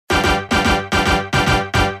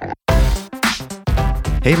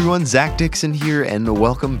Hey everyone, Zach Dixon here, and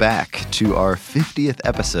welcome back to our 50th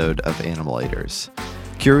episode of Animalators.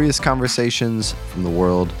 Curious conversations from the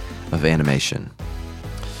world of animation.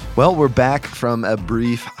 Well, we're back from a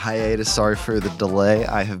brief hiatus. Sorry for the delay.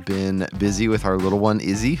 I have been busy with our little one,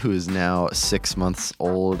 Izzy, who is now 6 months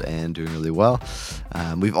old and doing really well.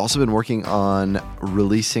 We've also been working on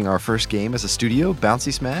releasing our first game as a studio,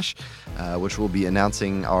 Bouncy Smash, which we'll be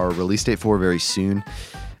announcing our release date for very soon.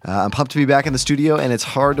 I'm pumped to be back in the studio, and it's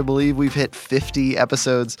hard to believe we've hit 50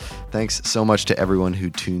 episodes. Thanks so much to everyone who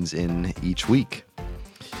tunes in each week.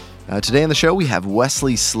 Today on the show, we have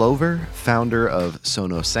Wesley Slover, founder of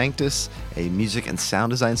Sono Sanctus, a music and sound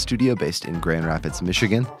design studio based in Grand Rapids,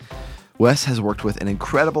 Michigan. Wes has worked with an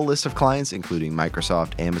incredible list of clients, including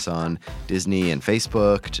Microsoft, Amazon, Disney, and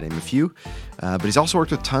Facebook, to name a few. But he's also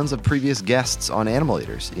worked with tons of previous guests on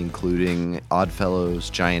Animalators, including Oddfellows,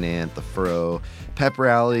 Giant Ant, The Furrow, Pep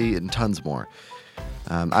Rally, and tons more.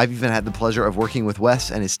 I've even had the pleasure of working with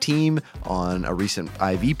Wes and his team on a recent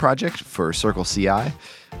IV project for Circle CI,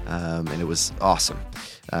 and it was awesome.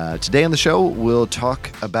 Today on the show, we'll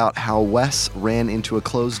talk about how Wes ran into a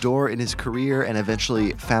closed door in his career and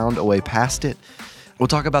eventually found a way past it. We'll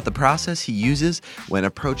talk about the process he uses when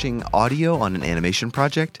approaching audio on an animation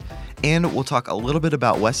project, and we'll talk a little bit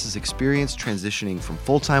about Wes's experience transitioning from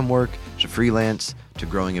full-time work to freelance to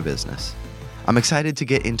growing a business. I'm excited to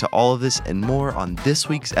get into all of this and more on this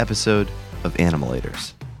week's episode of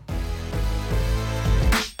Animalators.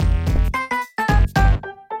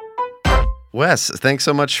 Wes, thanks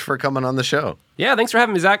so much for coming on the show. Yeah, thanks for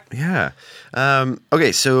having me, Zach. Yeah.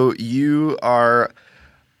 Okay, so you are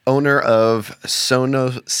owner of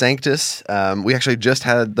Sono Sanctus. We actually just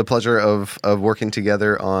had the pleasure of working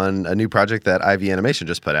together on a new project that IV Animation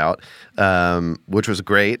just put out, which was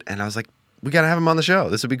great. And I was like, we got to have him on the show.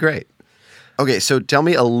 This would be great. Okay, so tell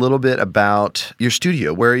me a little bit about your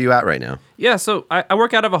studio. Where are you at right now? Yeah, so I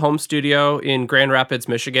work out of a home studio in Grand Rapids,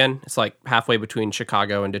 Michigan. It's like halfway between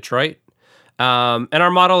Chicago and Detroit. And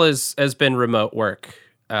our model has been remote work.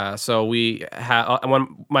 So we have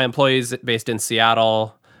my employees based in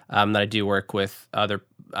Seattle that I do work with other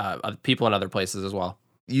people in other places as well.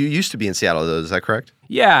 You used to be in Seattle, though. Is that correct?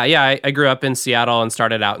 Yeah. I grew up in Seattle and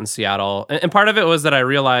started out in Seattle. And part of it was that I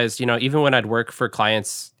realized, even when I'd work for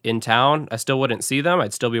clients in town, I still wouldn't see them.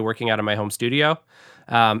 I'd still be working out of my home studio.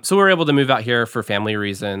 So we were able to move out here for family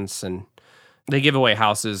reasons, and they give away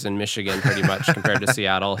houses in Michigan pretty much compared to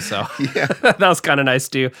Seattle. So yeah. That was kind of nice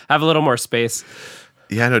to have a little more space.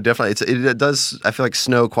 Yeah, no, definitely. It does, I feel like,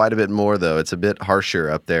 snow quite a bit more, though. It's a bit harsher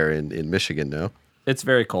up there in Michigan, no? It's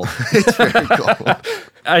very cold. It's very cold.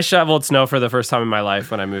 I shoveled snow for the first time in my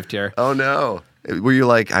life when I moved here. Oh, no. Were you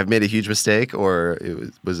like, I've made a huge mistake, or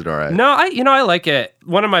was it all right? No, I like it.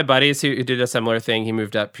 One of my buddies who did a similar thing, he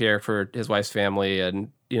moved up here for his wife's family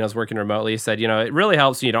and, is working remotely, said, it really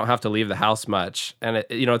helps you don't have to leave the house much. And,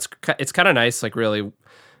 it's kind of nice, like really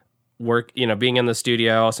work, being in the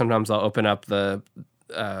studio. Sometimes I'll open up the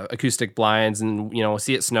acoustic blinds and,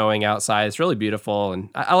 see it snowing outside. It's really beautiful. And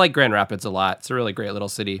I like Grand Rapids a lot. It's a really great little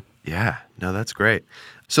city. Yeah, no, that's great.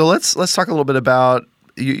 So let's talk a little bit about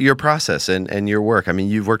your process and your work. I mean,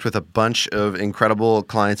 you've worked with a bunch of incredible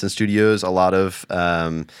clients and studios, a lot of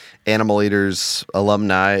Animalators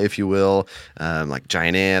alumni, if you will, like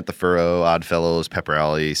Giant Ant, The Furrow, Oddfellows, Pep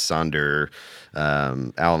Rally, Sonder,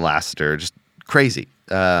 Alan Lasseter, just crazy.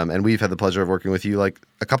 And we've had the pleasure of working with you like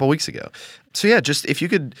a couple weeks ago. So yeah, just if you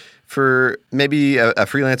could, for maybe a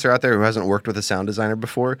freelancer out there who hasn't worked with a sound designer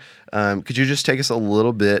before, could you just take us a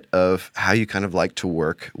little bit of how you kind of like to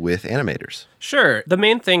work with animators? Sure. The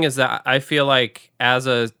main thing is that I feel like as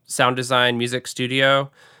a sound design music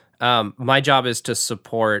studio, my job is to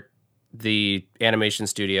support the animation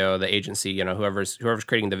studio, the agency, whoever's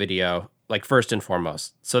creating the video, like first and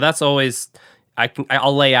foremost. So that's always,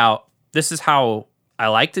 I'll lay out, this is how I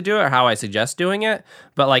like to do it or how I suggest doing it,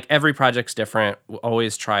 but like every project's different. We'll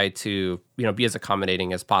always try to, be as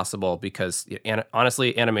accommodating as possible because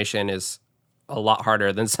honestly, animation is a lot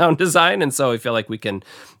harder than sound design. And so I feel like we can,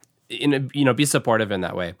 be supportive in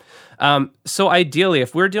that way. So ideally,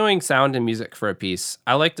 if we're doing sound and music for a piece,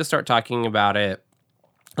 I like to start talking about it,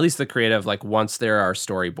 at least the creative, like once there are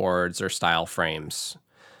storyboards or style frames.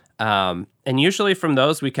 And usually from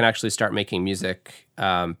those, we can actually start making music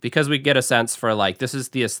because we get a sense for like, this is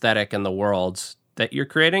the aesthetic and the world that you're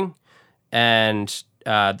creating. And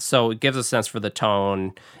so it gives a sense for the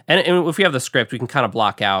tone. And if we have the script, we can kind of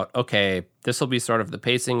block out, okay, this will be sort of the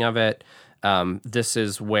pacing of it. This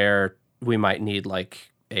is where we might need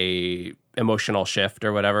like a emotional shift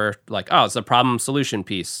or whatever. Like, oh, it's a problem solution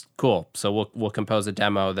piece. Cool. So we'll compose a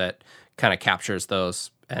demo that kind of captures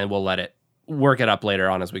those, and we'll let it work it up later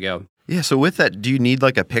on as we go. Yeah. So with that, do you need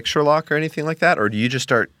like a picture lock or anything like that? Or do you just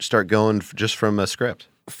start going just from a script?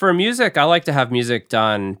 For music, I like to have music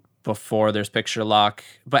done before there's picture lock,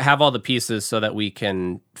 but have all the pieces so that we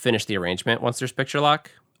can finish the arrangement once there's picture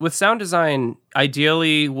lock. With sound design,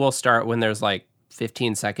 ideally, we'll start when there's like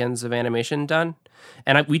 15 seconds of animation done.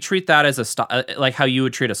 And we treat that as like how you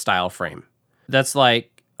would treat a style frame. That's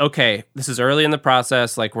like, okay, this is early in the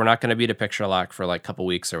process. Like, we're not going to be to picture lock for like a couple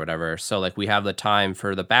weeks or whatever. So like we have the time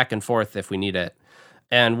for the back and forth if we need it.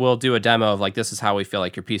 And we'll do a demo of like, this is how we feel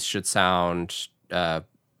like your piece should sound. This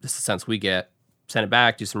is the sense we get. Send it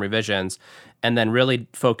back, do some revisions, and then really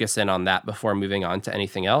focus in on that before moving on to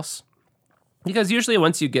anything else. Because usually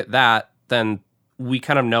once you get that, then we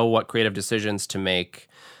kind of know what creative decisions to make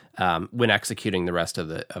when executing the rest of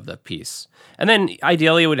the piece. And then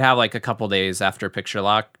ideally it would have like a couple days after picture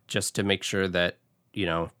lock just to make sure that, you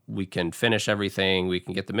know, we can finish everything, we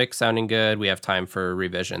can get the mix sounding good, we have time for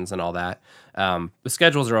revisions and all that. The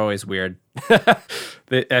schedules are always weird.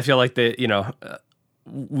 I feel like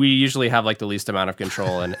we usually have like the least amount of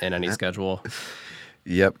control in any schedule.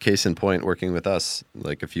 Yep. Case in point, working with us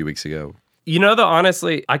like a few weeks ago. You know, though,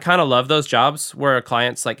 honestly, I kind of love those jobs where a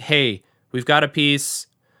client's like, hey, we've got a piece.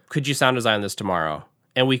 Could you sound design this tomorrow?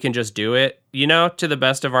 And we can just do it, you know, to the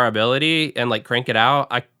best of our ability and like crank it out.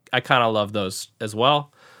 I kind of love those as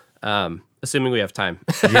well, assuming we have time.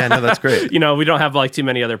 Yeah, no, that's great. You know, we don't have like too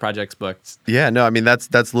many other projects booked. Yeah, no, I mean,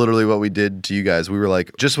 that's literally what we did to you guys. We were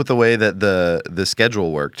like, just with the way that the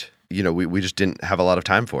schedule worked, you know, we just didn't have a lot of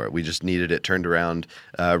time for it. We just needed it turned around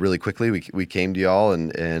really quickly. We came to y'all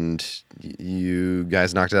and you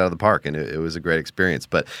guys knocked it out of the park, and it was a great experience.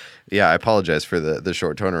 But yeah, I apologize for the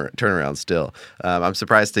short turnaround still. I'm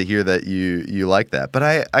surprised to hear that you like that. But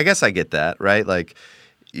I guess I get that, right? Like,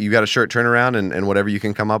 you got a short turnaround and whatever you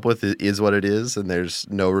can come up with is what it is, and there's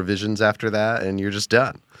no revisions after that, and you're just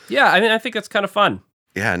done. Yeah, I mean, I think it's kind of fun.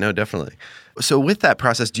 Yeah, no, definitely. So with that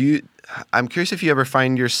process, I'm curious if you ever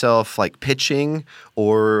find yourself like pitching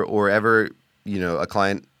or ever, you know, a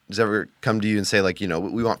client has ever come to you and say like, you know,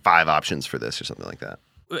 we want 5 options for this or something like that.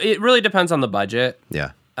 It really depends on the budget.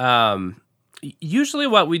 Yeah. Usually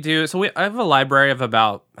what we do, I have a library of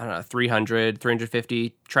about,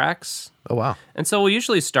 350 tracks. Oh, wow. And so we'll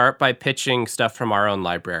usually start by pitching stuff from our own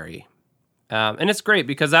library. And it's great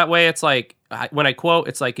because that way it's like, when I quote,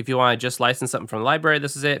 it's like, if you want to just license something from the library,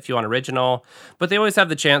 this is it. If you want original. But they always have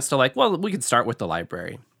the chance to like, well, we could start with the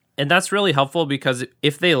library. And that's really helpful because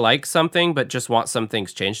if they like something but just want some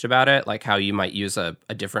things changed about it, like how you might use a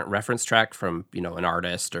different reference track from, you know, an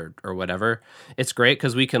artist or whatever, it's great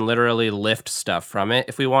because we can literally lift stuff from it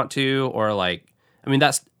if we want to. Or like, I mean,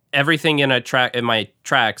 that's everything in my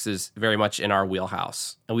tracks is very much in our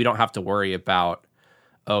wheelhouse. And we don't have to worry about,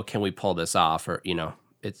 oh, can we pull this off? Or, you know,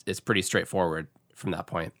 it's pretty straightforward from that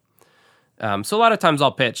point. So a lot of times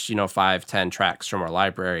I'll pitch, you know, 5-10 tracks from our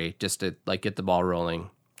library just to like get the ball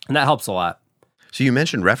rolling. And that helps a lot. So you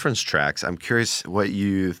mentioned reference tracks. I'm curious what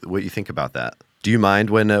you think about that. Do you mind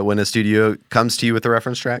when a studio comes to you with a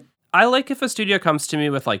reference track? I like if a studio comes to me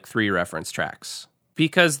with like 3 reference tracks.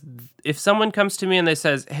 Because if someone comes to me and they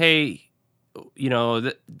says, hey, you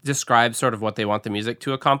know, describe sort of what they want the music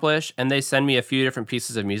to accomplish, and they send me a few different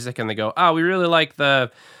pieces of music and they go, oh, we really like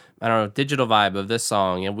the, I don't know, digital vibe of this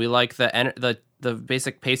song, and we like the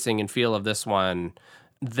basic pacing and feel of this one.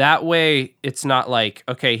 That way, it's not like,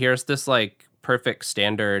 okay, here's this like perfect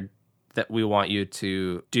standard that we want you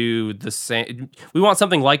to do the same. We want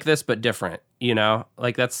something like this, but different, you know?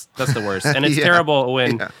 Like that's the worst. And it's terrible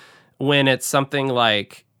when it's something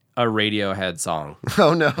like a Radiohead song.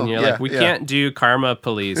 Oh no. And you're like, we can't do Karma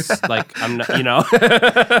Police. Like, I'm not, you know.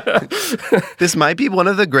 This might be one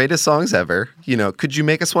of the greatest songs ever. You know, could you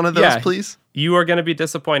make us one of those, please? You are going to be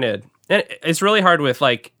disappointed. And it's really hard with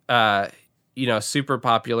like, you know, super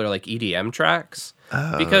popular like EDM tracks.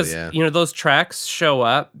 Because, you know, those tracks show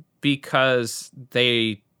up because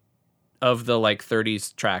of the like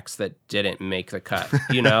 30s tracks that didn't make the cut,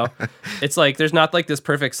 you know? It's like, there's not like this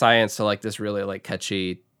perfect science to like this really like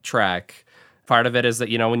catchy track. Part of it is that,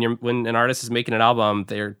 you know, when an artist is making an album,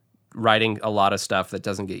 they're writing a lot of stuff that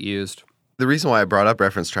doesn't get used. The reason why I brought up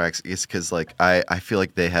reference tracks is because like I feel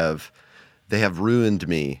like they have ruined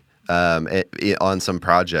me on some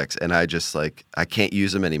projects, and I just like I can't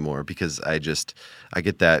use them anymore because I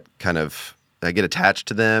get that kind of I get attached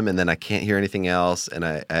to them, and then I can't hear anything else, and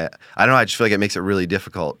I don't know, I just feel like it makes it really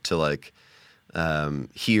difficult to like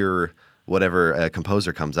hear whatever a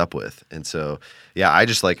composer comes up with. And so yeah, I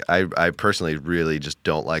just like I personally really just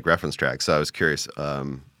don't like reference tracks. So I was curious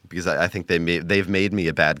because I think they've made me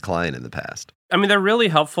a bad client in the past. I mean, they're really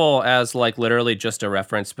helpful as like literally just a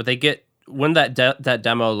reference, but they get when that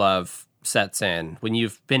demo love sets in, when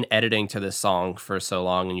you've been editing to this song for so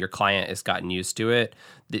long and your client has gotten used to it,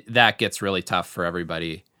 that gets really tough for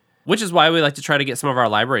everybody, which is why we like to try to get some of our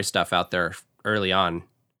library stuff out there early on.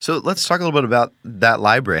 So let's talk a little bit about that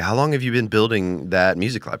library. How long have you been building that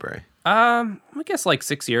music library? I guess like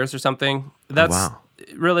 6 years or something. That's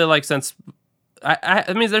really like since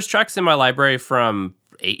I mean, there's tracks in my library from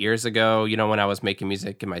 8 years ago, when I was making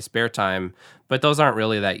music in my spare time, but those aren't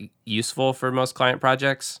really that useful for most client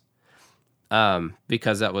projects,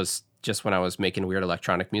 because that was just when I was making weird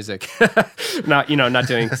electronic music, not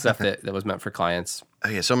doing stuff that was meant for clients.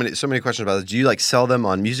 Okay, so many questions about this. Do you like sell them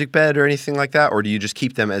on MusicBed or anything like that, or do you just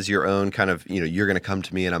keep them as your own kind of, you're going to come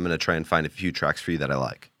to me and I'm going to try and find a few tracks for you that I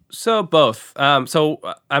like? So both. So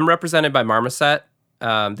I'm represented by Marmoset.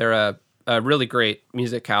 They're a really great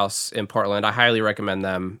music house in Portland. I highly recommend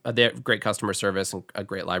them. They have great customer service and a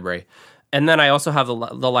great library. And then I also have the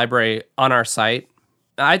library on our site.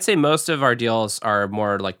 I'd say most of our deals are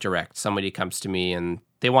more like direct. Somebody comes to me and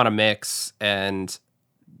they want to mix, and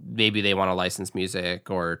maybe they want to license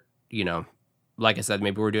music, or, like I said,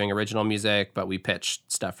 maybe we're doing original music, but we pitch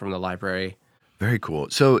stuff from the library. Very cool.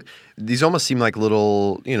 So these almost seem like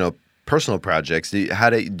little, personal projects. Do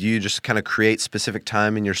you just kind of create specific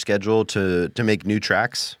time in your schedule to make new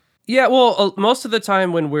tracks? Yeah, well, most of the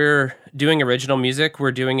time when we're doing original music,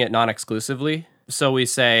 we're doing it non-exclusively. So we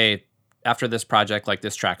say, after this project, like,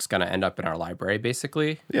 this track's going to end up in our library,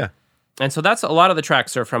 basically. Yeah. And so that's a lot of the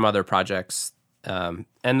tracks are from other projects. And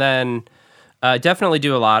then definitely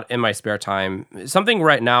do a lot in my spare time. Something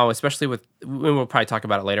right now, especially we'll probably talk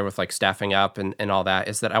about it later with like staffing up and all that,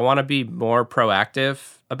 is that I want to be more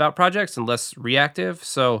proactive about projects and less reactive.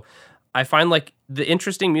 So I find like the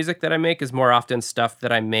interesting music that I make is more often stuff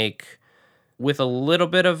that I make with a little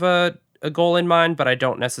bit of a goal in mind, but I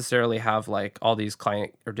don't necessarily have like all these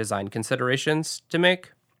client or design considerations to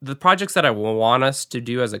make. The projects that I want us to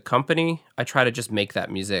do as a company, I try to just make that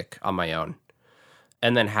music on my own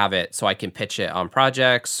and then have it so I can pitch it on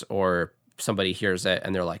projects, or somebody hears it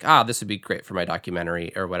and they're like, this would be great for my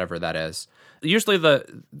documentary or whatever that is. Usually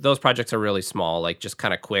those projects are really small, like just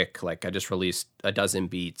kind of quick. Like I just released a dozen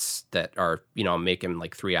beats that are, making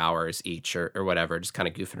like 3 hours each or whatever, just kind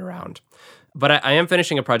of goofing around. But I am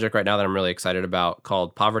finishing a project right now that I'm really excited about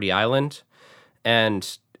called Poverty Island.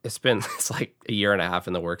 And it's like a year and a half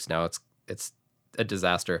in the works now. It's a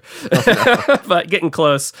disaster, but getting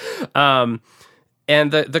close.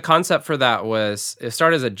 And the concept for that was, it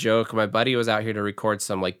started as a joke. My buddy was out here to record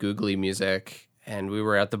some like googly music, and we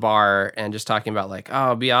were at the bar and just talking about like,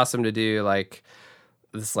 it'd be awesome to do like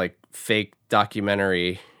this like fake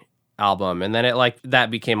documentary album. And then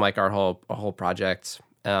that became like a whole project.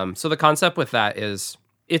 So the concept with that is,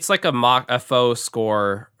 it's like a faux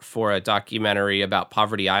score for a documentary about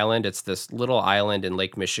Poverty Island. It's this little island in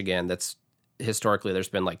Lake Michigan that's historically, there's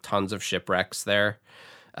been like tons of shipwrecks there.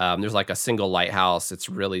 There's like a single lighthouse. It's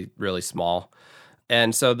really, really small.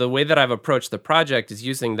 And so the way that I've approached the project is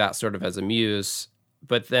using that sort of as a muse,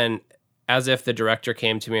 but then as if the director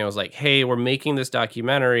came to me and was like, hey, we're making this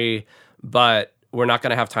documentary, but we're not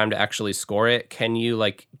going to have time to actually score it. Can you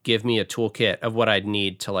like give me a toolkit of what I'd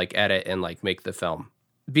need to like edit and like make the film?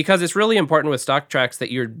 Because it's really important with stock tracks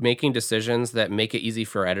that you're making decisions that make it easy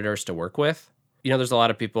for editors to work with. There's a lot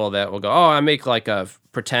of people that will go, I make like a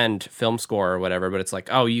pretend film score or whatever, but it's like,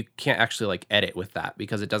 you can't actually like edit with that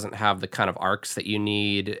because it doesn't have the kind of arcs that you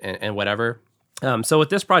need and whatever. So with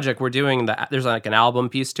this project, we're doing there's like an album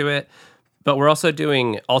piece to it, but we're also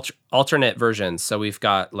doing alternate versions. So we've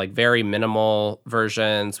got like very minimal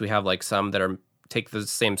versions. We have like some that take the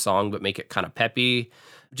same song, but make it kind of peppy.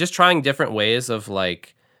 Just trying different ways of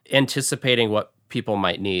like anticipating what people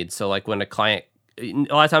might need. So like when a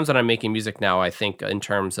lot of times when I'm making music now, I think in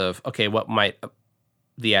terms of, okay, what might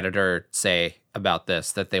the editor say about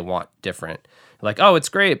this that they want different? Like, it's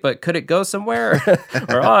great, but could it go somewhere?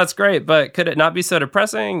 Or, it's great, but could it not be so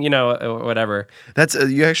depressing? Whatever. That's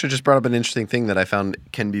you actually just brought up an interesting thing that I found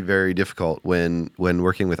can be very difficult when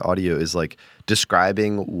working with audio, is like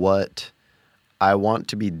describing what I want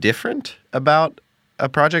to be different about a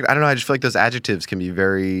project. I don't know. I just feel like those adjectives can be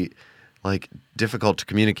very like difficult to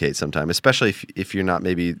communicate sometimes, especially if you're not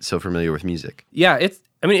maybe so familiar with music. Yeah,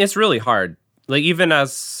 it's really hard. Like even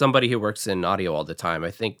as somebody who works in audio all the time,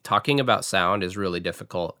 I think talking about sound is really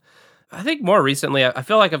difficult. I think more recently, I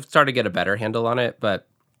feel like I've started to get a better handle on it, but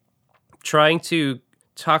trying to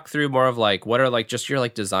talk through more of like, what are like just your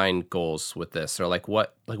like design goals with this, or like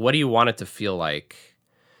what do you want it to feel like,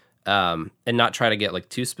 and not try to get like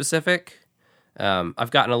too specific.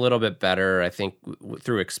 I've gotten a little bit better, I think,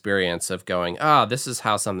 through experience of going, this is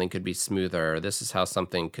how something could be smoother. This is how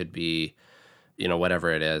something could be,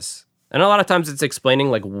 whatever it is. And a lot of times it's explaining,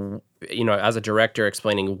 like, as a director,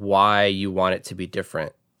 explaining why you want it to be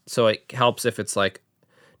different. So it helps if it's like,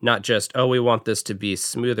 not just, we want this to be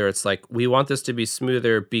smoother. It's like, we want this to be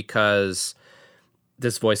smoother because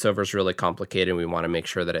this voiceover is really complicated and we want to make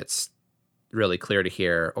sure that it's really clear to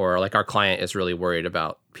hear, or like our client is really worried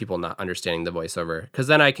about people not understanding the voiceover. Because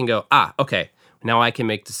then I can go, okay, now I can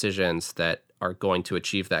make decisions that are going to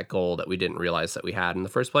achieve that goal that we didn't realize that we had in the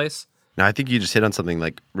first place. Now, I think you just hit on something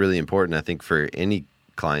like really important. I think for any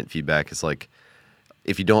client feedback is like,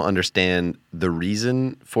 if you don't understand the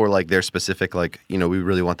reason for like their specific, like, we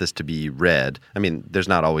really want this to be red. I mean, there's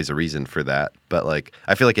not always a reason for that, but like,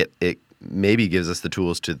 I feel like it maybe gives us the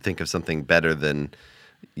tools to think of something better than,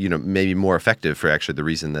 maybe more effective for actually the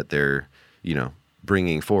reason that they're,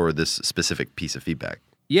 bringing forward this specific piece of feedback.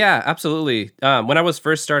 Yeah, absolutely. When I was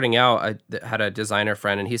first starting out, I had a designer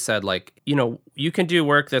friend, and he said, like, you can do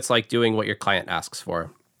work that's like doing what your client asks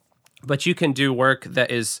for, but you can do work that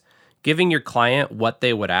is giving your client what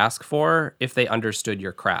they would ask for if they understood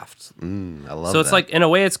your craft. I love that. So it's like, in a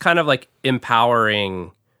way, it's kind of like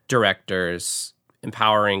empowering directors,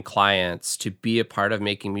 empowering clients to be a part of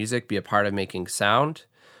making music, be a part of making sound,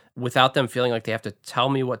 without them feeling like they have to tell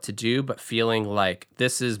me what to do, but feeling like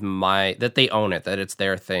this is that they own it, that it's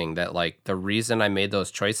their thing, that like the reason I made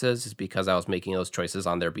those choices is because I was making those choices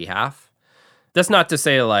on their behalf. That's not to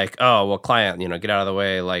say like, client, get out of the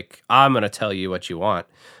way, like I'm going to tell you what you want.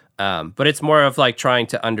 But it's more of like trying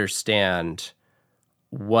to understand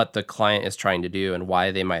what the client is trying to do and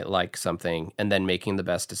why they might like something, and then making the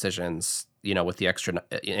best decisions, with the extra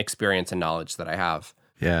experience and knowledge that I have.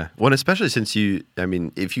 Yeah. Well, especially since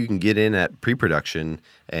if you can get in at pre-production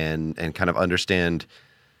and kind of understand,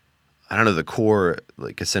 I don't know, the core,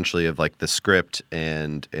 like essentially of like the script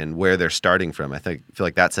and where they're starting from, feel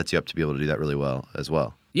like that sets you up to be able to do that really well as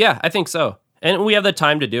well. Yeah, I think so. And we have the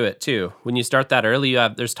time to do it too. When you start that early,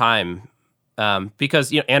 there's time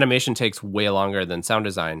because animation takes way longer than sound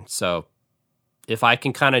design. So if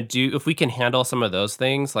we can handle some of those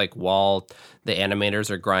things, like while the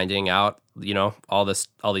animators are grinding out,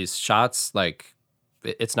 all these shots, like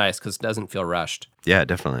it's nice because it doesn't feel rushed. Yeah,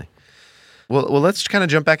 definitely. Well, let's kind of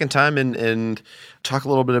jump back in time and talk a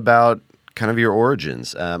little bit about kind of your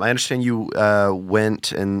origins. I understand you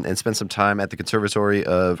went and spent some time at the Conservatory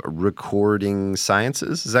of Recording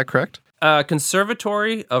Sciences. Is that correct?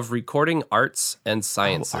 Conservatory of Recording Arts and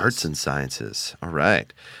Sciences. Arts and Sciences. All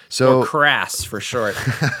right. So, or CRAS for short.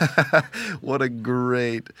 What a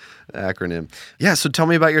great acronym. Yeah, so tell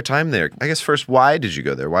me about your time there. I guess first, why did you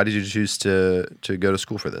go there? Why did you choose to go to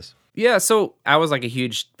school for this? Yeah, so I was like a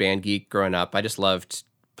huge band geek growing up. I just loved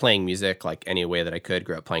playing music like any way that I could.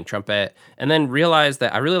 Grew up playing trumpet, and then realized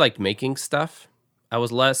that I really liked making stuff. I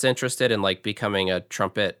was less interested in like becoming a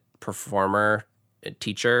trumpet performer,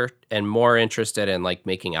 teacher, and more interested in like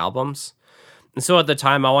making albums. And so at the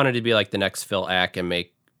time, I wanted to be like the next Phil Ek and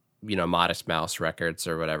make, Modest Mouse records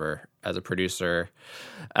or whatever as a producer.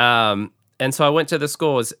 And so I went to the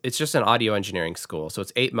school. It's just an audio engineering school. So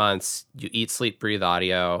it's 8 months. You eat, sleep, breathe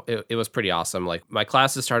audio. It was pretty awesome. Like my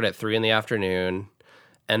classes started at 3 p.m.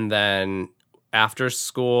 And then after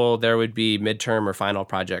school, there would be midterm or final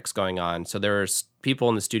projects going on. So there was people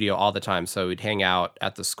in the studio all the time. So we'd hang out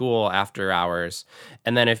at the school after hours.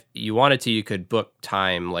 And then if you wanted to, you could book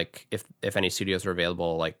time, like if any studios were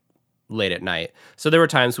available, like late at night. So there were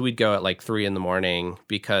times we'd go at like 3 a.m.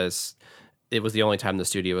 because it was the only time the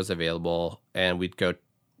studio was available, and we'd go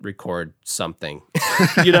record something.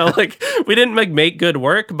 Like we didn't make good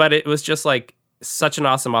work, but it was just like such an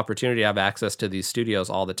awesome opportunity to have access to these studios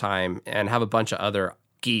all the time and have a bunch of other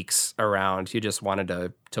geeks around who just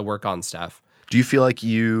wanted to work on stuff. Do you feel like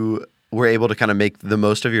you were able to kind of make the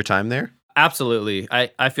most of your time there? Absolutely.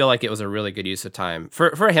 I feel like it was a really good use of time for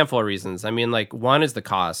a handful of reasons. I mean, like one is the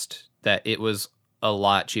cost, that it was a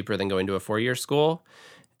lot cheaper than going to a 4-year school.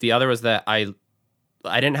 The other was that I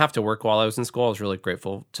didn't have to work while I was in school. I was really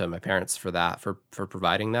grateful to my parents for that, for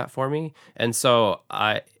providing that for me. And so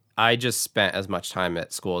I just spent as much time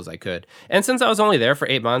at school as I could. And since I was only there for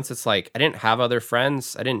 8 months, it's like I didn't have other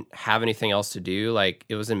friends. I didn't have anything else to do. Like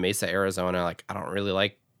it was in Mesa, Arizona. Like I don't really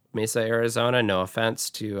like Mesa, Arizona. No offense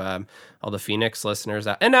to all the Phoenix listeners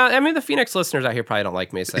out. And the Phoenix listeners out here probably don't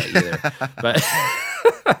like Mesa either. But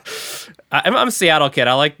I'm a Seattle kid.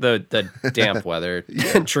 I like the damp weather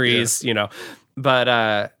and trees,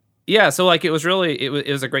 But yeah, so like it was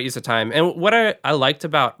a great use of time. And what I liked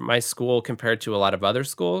about my school compared to a lot of other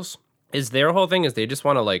schools is their whole thing is they just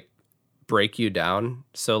want to like break you down.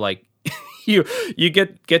 So like you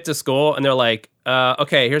get to school and they're like,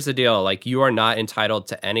 okay, here's the deal. Like, you are not entitled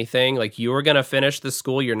to anything. Like, you are going to finish the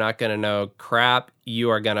school. You're not going to know crap. You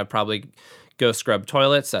are going to probably go scrub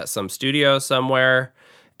toilets at some studio somewhere.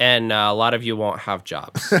 And a lot of you won't have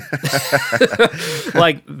jobs.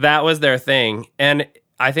 Like, that was their thing. And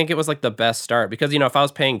I think it was like the best start because, if I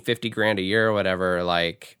was paying 50 grand a year or whatever,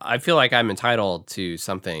 like, I feel like I'm entitled to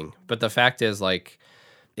something. But the fact is, like,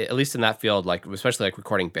 at least in that field, like, especially like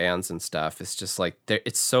recording bands and stuff, it's just like,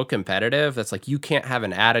 it's so competitive. That's like, you can't have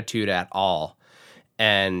an attitude at all.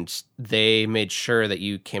 And they made sure that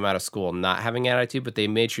you came out of school not having an attitude, but they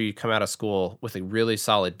made sure you come out of school with a really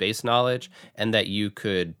solid base knowledge and that you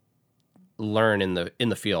could learn in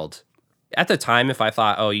the field. At the time, if I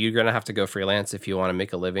thought, oh, you're going to have to go freelance if you want to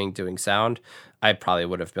make a living doing sound, I probably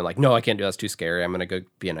would have been like, no, I can't do that. It's too scary. I'm going to go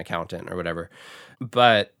be an accountant or whatever.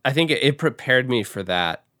 But I think it prepared me for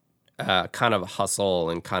that kind of hustle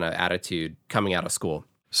and kind of attitude coming out of school.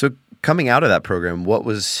 So coming out of that program, what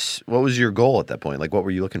was your goal at that point? Like, what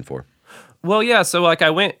were you looking for? Well, yeah. So like I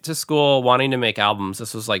went to school wanting to make albums.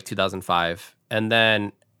 This was like 2005. And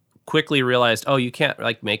then quickly realized, oh, you can't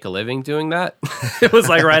like make a living doing that. It was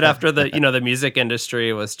like right after the music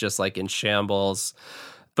industry was just like in shambles.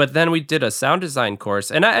 But then we did a sound design course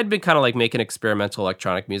and I had been kind of like making experimental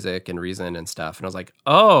electronic music and Reason and stuff. And I was like,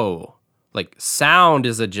 oh, like sound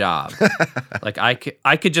is a job. Like I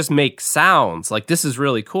could just make sounds. Like this is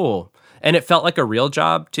really cool. And it felt like a real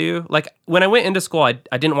job too. Like when I went into school, I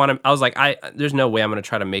didn't want to, I was like, there's no way I'm going to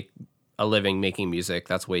try to make a living making music.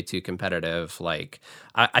 That's way too competitive. Like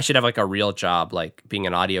I should have like a real job, like being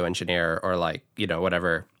an audio engineer or like,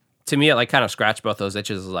 whatever. To me, it like kind of scratched both those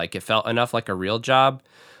itches. Like it felt enough like a real job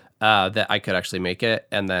that I could actually make it.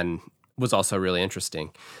 And then was also really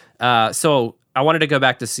interesting. So I wanted to go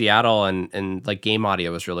back to Seattle and like game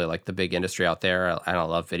audio was really like the big industry out there. And I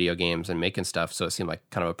love video games and making stuff. So it seemed like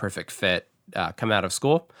kind of a perfect fit coming out of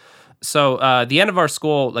school. So the end of our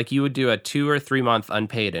school, like you would do a 2 or 3 month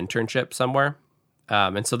unpaid internship somewhere.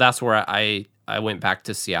 And so that's where I went back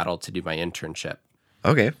to Seattle to do my internship.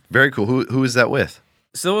 Okay, very cool. Who is that with?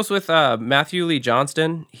 So it was with Matthew Lee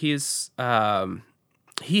Johnston. He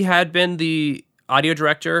had been the audio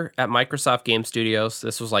director at Microsoft Game Studios.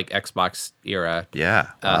 This was like Xbox era. Yeah.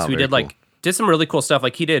 So we did did some really cool stuff.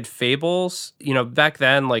 Like he did Fables. Back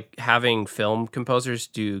then, like having film composers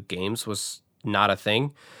do games was not a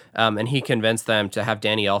thing. And he convinced them to have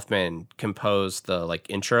Danny Elfman compose the like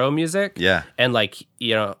intro music. Yeah. And like,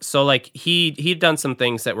 so like he'd done some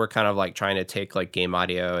things that were kind of like trying to take like game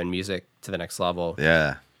audio and music to the next level.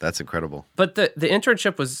 Yeah, that's incredible. But the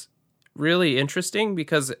internship was really interesting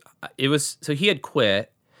because so he had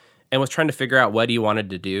quit and was trying to figure out what he wanted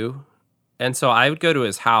to do. And so I would go to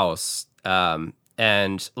his house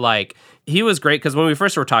and like he was great because when we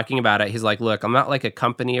first were talking about it, he's like, look, I'm not like a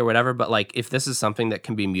company or whatever, but like if this is something that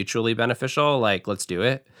can be mutually beneficial, like let's do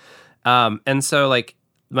it. And so like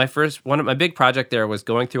one of my big project there was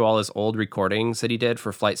going through all his old recordings that he did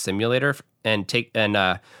for Flight Simulator and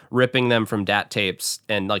ripping them from DAT tapes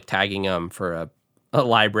and like tagging them for a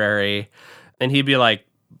library. And he'd be like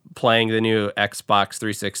playing the new Xbox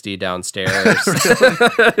 360 downstairs,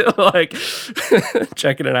 like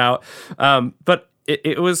checking it out. But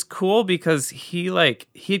it was cool because he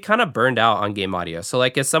kind of burned out on game audio. So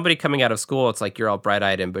like as somebody coming out of school, it's like you're all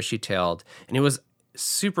bright-eyed and bushy-tailed. And it was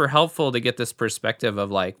super helpful to get this perspective of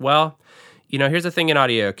like, well, here's the thing in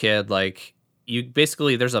audio, kid. Like you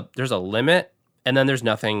basically there's a limit and then there's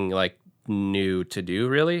nothing like new to do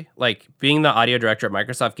really. Like being the audio director at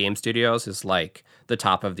Microsoft Game Studios is like the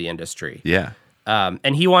top of the industry. Yeah.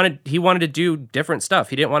 And he wanted to do different stuff.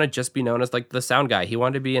 He didn't want to just be known as like the sound guy. He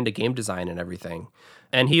wanted to be into game design and everything.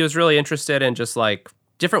 And he was really interested in just like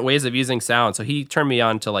different ways of using sound. So he turned me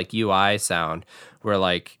on to like UI sound, where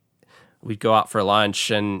like we'd go out for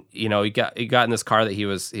lunch and he got in this car that he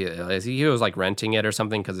was like renting it or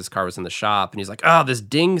something because his car was in the shop, and he's like, oh, this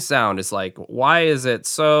ding sound is like, why is it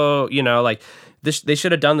so like this, they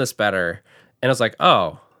should have done this better. And I was like,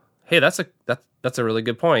 oh, hey, that's a really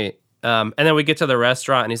good point. And then we get to the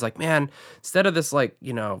restaurant and he's like, man, instead of this like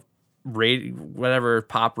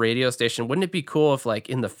pop radio station, wouldn't it be cool if like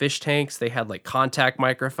in the fish tanks they had like contact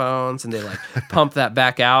microphones and they like pump that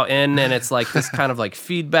back out and it's like this kind of like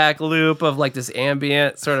feedback loop of like this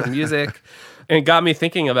ambient sort of music. And it got me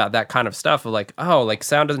thinking about that kind of stuff of like, oh, like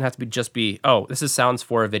sound doesn't have to just be, oh, this is sounds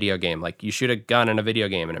for a video game. Like you shoot a gun in a video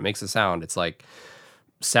game and it makes a sound. It's like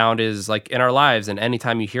sound is like in our lives, and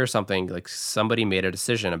anytime you hear something, like somebody made a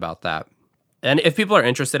decision about that. And if people are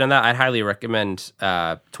interested in that, I'd highly recommend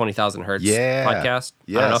 20,000 Hertz podcast.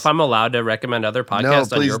 Yes. I don't know if I'm allowed to recommend other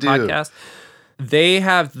podcasts on your podcast. They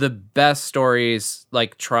have the best stories,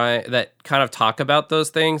 like that kind of talk about those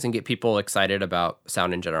things and get people excited about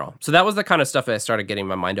sound in general. So that was the kind of stuff that I started getting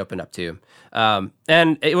my mind opened up to.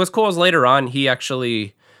 And it was cool as later on, he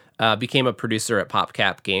actually became a producer at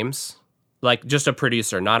PopCap Games, like just a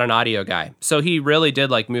producer, not an audio guy. So he really did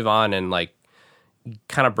like move on and like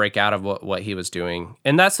kind of break out of what he was doing.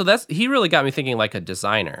 And he really got me thinking like a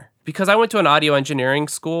designer, because I went to an audio engineering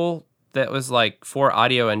school that was like for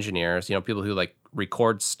audio engineers, people who like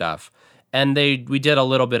record stuff. And we did a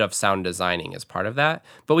little bit of sound designing as part of that,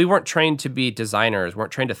 but we weren't trained to be designers. We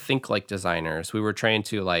weren't trained to think like designers. We were trained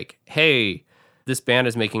to like, hey, this band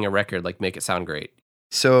is making a record, like make it sound great.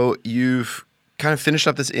 So you've kind of finished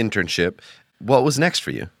up this internship. What was next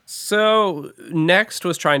for you? So next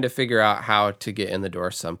was trying to figure out how to get in the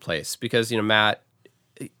door someplace, because, Matt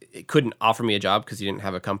couldn't offer me a job because he didn't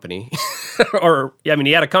have a company.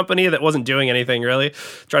 He had a company that wasn't doing anything really,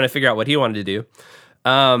 trying to figure out what he wanted to do.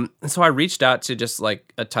 And so I reached out to just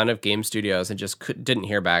like a ton of game studios and just didn't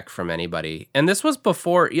hear back from anybody. And this was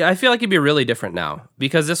before, I feel like it'd be really different now,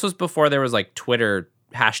 because this was before there was like Twitter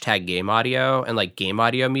 #GameAudio and like game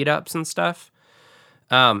audio meetups and stuff.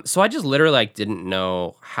 So I just literally like didn't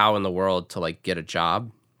know how in the world to like get a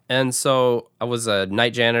job. And so I was a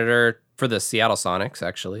night janitor for the Seattle Sonics,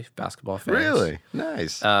 actually, basketball fans. Really?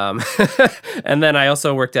 Nice. And then I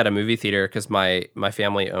also worked at a movie theater because my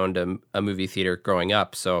family owned a movie theater growing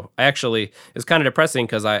up. So it was kind of depressing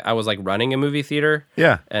because I was like running a movie theater.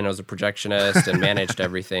 Yeah. And I was a projectionist and managed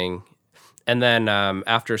everything. And then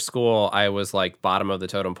after school, I was like bottom of the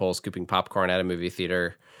totem pole scooping popcorn at a movie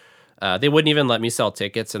theater. They wouldn't even let me sell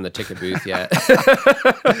tickets in the ticket booth yet.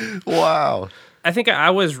 Wow. I think I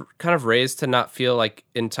was kind of raised to not feel like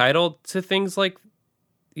entitled to things like,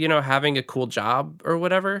 having a cool job or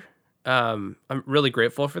whatever. I'm really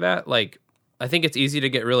grateful for that. Like, I think it's easy to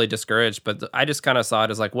get really discouraged, but I just kind of saw it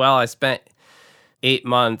as like, well, I spent 8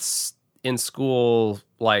 months in school.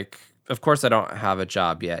 Like, of course I don't have a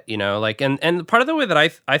job yet, and part of the way that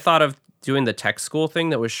I thought of doing the tech school thing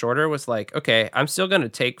that was shorter was like, okay, I'm still going to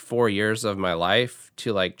take 4 years of my life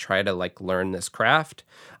to like try to like learn this craft.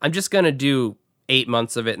 I'm just going to do 8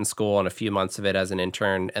 months of it in school and a few months of it as an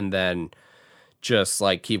intern, and then just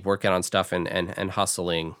like keep working on stuff and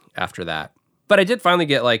hustling after that. But I did finally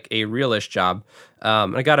get like a realish job.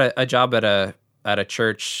 I got a job at a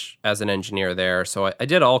church as an engineer there. So I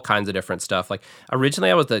did all kinds of different stuff. Like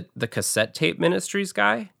originally I was the cassette tape ministries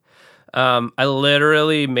guy. I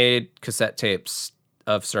literally made cassette tapes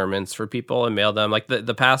of sermons for people and mailed them. Like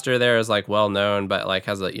the pastor there is like well known, but like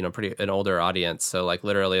has a pretty an older audience. So like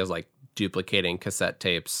literally I was like duplicating cassette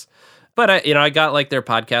tapes. But I got like their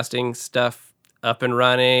podcasting stuff up and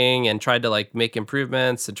running and tried to like make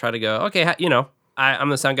improvements and try to go, okay, I'm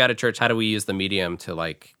the sound guy at church. How do we use the medium to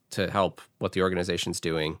help what the organization's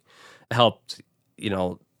doing? Helped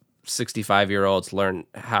 65-year-olds learn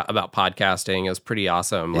about podcasting. It was pretty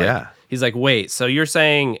awesome. Like, yeah. He's like, wait, so you're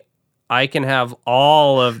saying I can have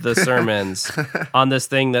all of the sermons on this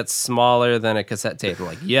thing that's smaller than a cassette tape? I'm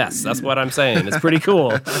like, yes, that's what I'm saying. It's pretty cool.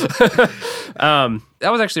 That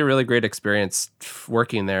was actually a really great experience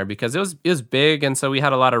working there because it was big. And so we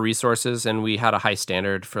had a lot of resources and we had a high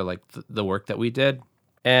standard for like the work that we did.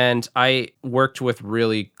 And I worked with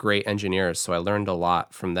really great engineers. So I learned a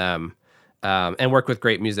lot from them. And work with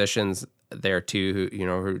great musicians there too, who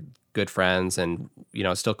are good friends, and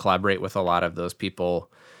still collaborate with a lot of those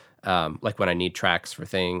people. Like when I need tracks for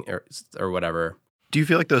thing or whatever. Do you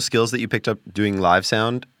feel like those skills that you picked up doing live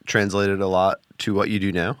sound translated a lot to what you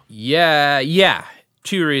do now? Yeah.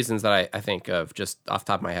 2 reasons that I think of just off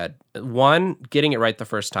the top of my head. One, getting it right the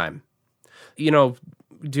first time.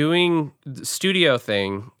 Doing the studio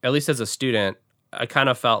thing, at least as a student, I kind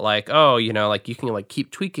of felt like, like you can like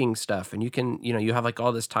keep tweaking stuff and you can, you have like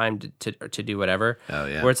all this time to do whatever. Oh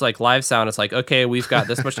yeah. Where it's like live sound, it's like, okay, we've got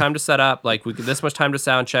this much time to set up, like we get this much time to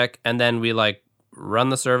sound check, and then we like run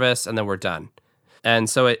the service and then we're done. And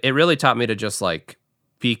so it really taught me to just like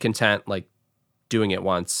be content, like doing it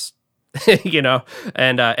once,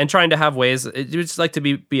 and trying to have ways, just like to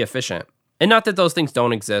be efficient. And not that those things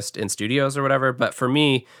don't exist in studios or whatever, but for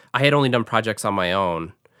me, I had only done projects on my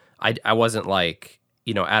own. I wasn't like,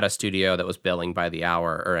 at a studio that was billing by the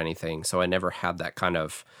hour or anything. So I never had that kind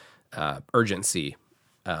of urgency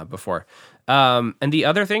before. And the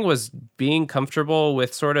other thing was being comfortable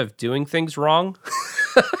with sort of doing things wrong.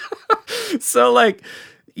 So like,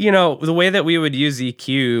 the way that we would use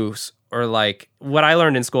EQs, or like what I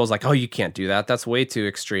learned in school is like, oh, you can't do that. That's way too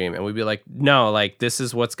extreme. And we'd be like, no, like this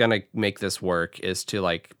is what's going to make this work, is to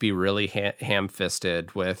like be really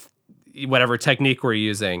ham-fisted with whatever technique we're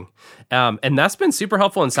using. And that's been super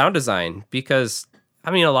helpful in sound design because,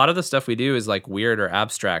 I mean, a lot of the stuff we do is like weird or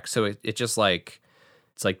abstract. So it just like,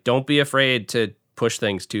 it's like, don't be afraid to push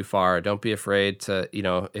things too far. Don't be afraid to,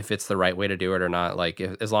 if it's the right way to do it or not. Like,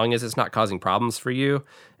 as long as it's not causing problems for you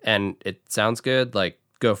and it sounds good, like,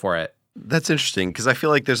 go for it. That's interesting because I feel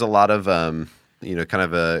like there's a lot of, kind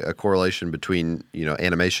of a correlation between,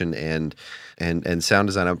 animation and sound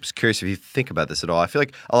design. I'm just curious if you think about this at all. I feel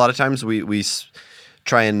like a lot of times we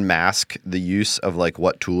try and mask the use of like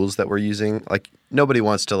what tools that we're using. Like nobody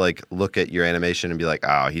wants to like look at your animation and be like,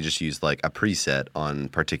 oh, he just used like a preset on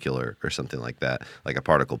particular or something like that, like a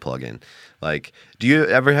particle plugin. Like, do you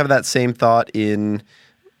ever have that same thought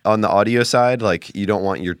on the audio side? Like you don't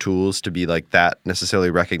want your tools to be like that necessarily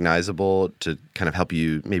recognizable to kind of help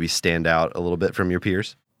you maybe stand out a little bit from your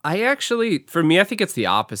peers? For me, I think it's the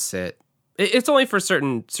opposite. It's only for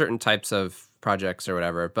certain types of projects or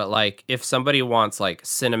whatever. But like if somebody wants like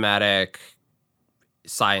cinematic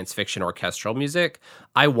science fiction orchestral music,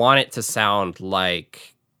 I want it to sound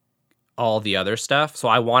like all the other stuff. So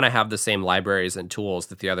I want to have the same libraries and tools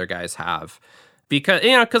that the other guys have. Because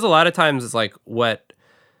a lot of times it's like what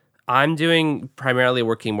I'm doing, primarily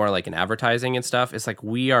working more like in advertising and stuff, it's like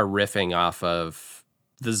we are riffing off of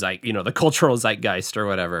the cultural zeitgeist or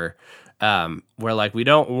whatever. Where like we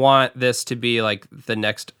don't want this to be like the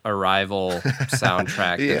next Arrival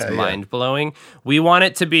soundtrack that's mind-blowing. We want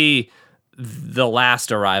it to be the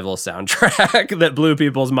last Arrival soundtrack that blew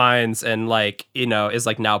people's minds and like, is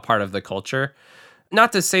like now part of the culture.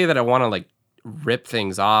 Not to say that I want to like rip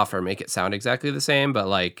things off or make it sound exactly the same, but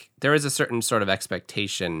like there is a certain sort of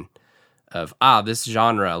expectation of, this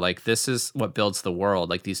genre, like this is what builds the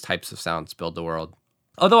world. Like these types of sounds build the world.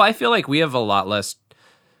 Although I feel like we have a lot less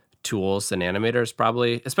tools than animators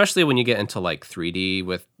probably, especially when you get into like 3D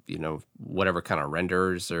with, whatever kind of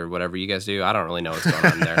renders or whatever you guys do. I don't really know what's going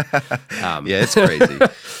on there. Yeah, it's crazy.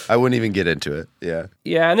 I wouldn't even get into it. Yeah.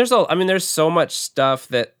 Yeah. And there's so much stuff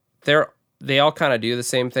that they all kind of do the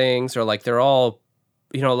same things, or like they're all,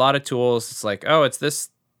 a lot of tools. It's like, oh, it's this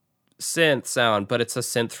synth sound, but it's a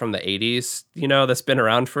synth from the 80s, that's been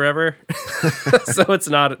around forever. So it's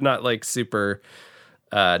not like super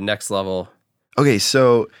next level. Okay,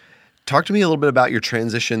 so talk to me a little bit about your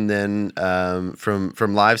transition then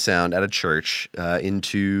from live sound at a church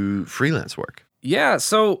into freelance work. Yeah,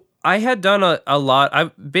 so I had done a lot. I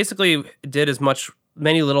basically did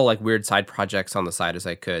many little like weird side projects on the side as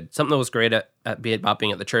I could. Something that was great about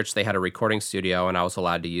being at the church, they had a recording studio and I was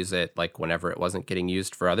allowed to use it like whenever it wasn't getting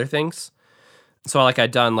used for other things. So like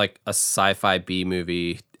I'd done like a sci-fi B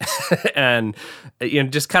movie and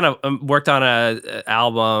just kind of worked on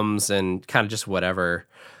albums and kind of just whatever.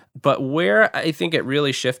 But where I think it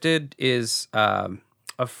really shifted is a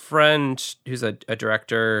friend who's a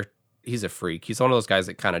director. He's a freak. He's one of those guys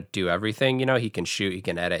that kind of do everything. He can shoot, he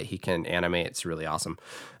can edit, he can animate. It's really awesome.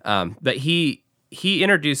 But he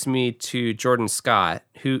introduced me to Jordan Scott,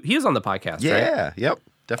 who he was on the podcast, right? Yeah, yep,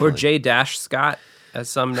 definitely. Or J-Scott, as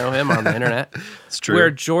some know him on the internet. It's true. Where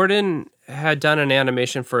Jordan had done an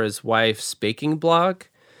animation for his wife's baking blog.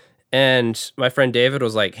 And my friend David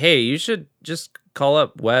was like, hey, you should just call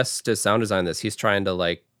up Wes to sound design this. He's trying to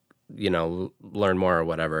like, learn more or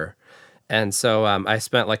whatever. And so I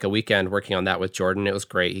spent like a weekend working on that with Jordan. It was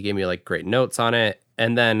great. He gave me like great notes on it.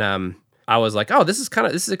 And then I was like, oh, this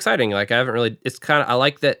is exciting. Like I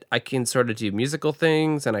like that I can sort of do musical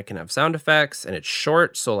things and I can have sound effects and it's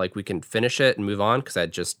short. So like we can finish it and move on. Cause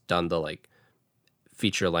I'd just done the like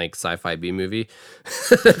feature length sci-fi B movie.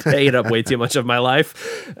 They ate up way too much of my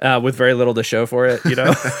life with very little to show for it,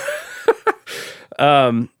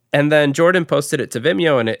 And then Jordan posted it to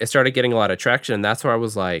Vimeo and it started getting a lot of traction. And that's where I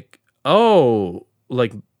was like, oh,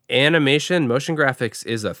 like animation, motion graphics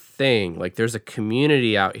is a thing. Like there's a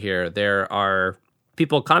community out here. There are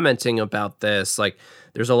people commenting about this. Like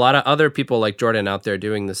there's a lot of other people like Jordan out there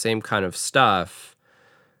doing the same kind of stuff.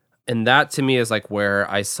 And that to me is like where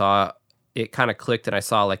I saw it kind of clicked and I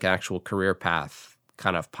saw like an actual career path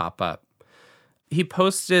kind of pop up. He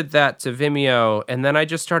posted that to Vimeo and then I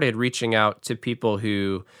just started reaching out to people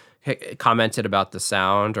who commented about the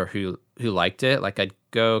sound or who liked it. Like I'd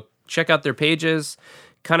go check out their pages,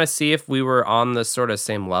 kind of see if we were on the sort of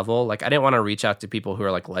same level. Like I didn't want to reach out to people who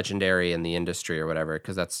are like legendary in the industry or whatever,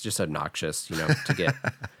 because that's just obnoxious, to get,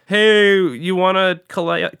 hey, you want to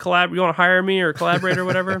collab? You want to hire me or collaborate or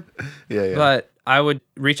whatever? Yeah. But I would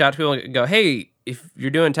reach out to people and go, hey, if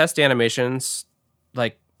you're doing test animations,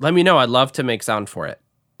 like let me know. I'd love to make sound for it.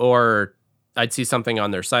 Or I'd see something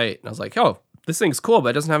on their site and I was like, oh, this thing's cool, but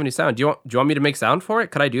it doesn't have any sound. Do you want me to make sound for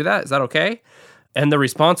it? Could I do that? Is that okay? And the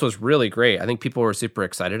response was really great. I think people were super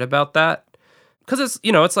excited about that. Because it's,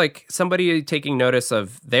 it's like somebody taking notice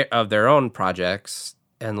of their own projects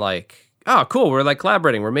and like, oh, cool, we're like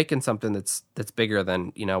collaborating. We're making something that's bigger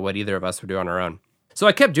than, what either of us would do on our own. So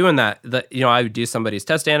I kept doing that. I would do somebody's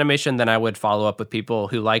test animation, then I would follow up with people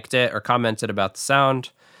who liked it or commented about the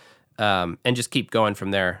sound, and just keep going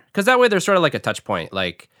from there. Because that way there's sort of like a touch point,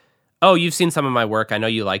 like, oh, you've seen some of my work. I know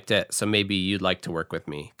you liked it, so maybe you'd like to work with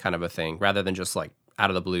me, kind of a thing, rather than just like out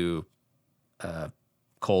of the blue,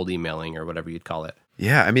 cold emailing or whatever you'd call it.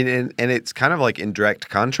 Yeah, I mean, and it's kind of like in direct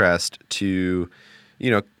contrast to,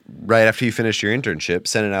 right after you finish your internship,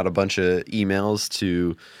 sending out a bunch of emails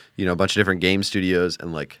to, a bunch of different game studios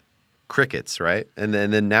and like crickets, right? And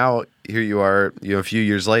then now here you are, a few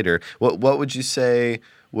years later. What would you say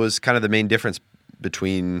was kind of the main difference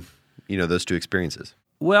between, those two experiences?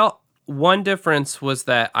 Well, one difference was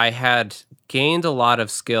that I had gained a lot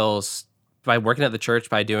of skills by working at the church,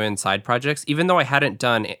 by doing side projects. Even though I hadn't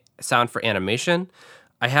done sound for animation,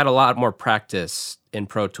 I had a lot more practice in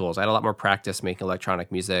Pro Tools. I had a lot more practice making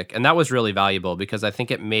electronic music. And that was really valuable because I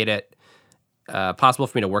think it made it possible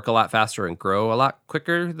for me to work a lot faster and grow a lot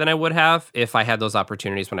quicker than I would have if I had those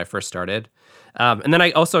opportunities when I first started. And then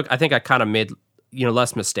I think I kind of made,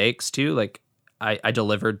 less mistakes too. Like I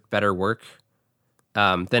delivered better work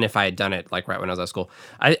than if I had done it like right when I was out of school.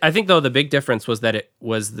 I think though the big difference was that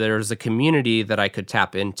there's a community that I could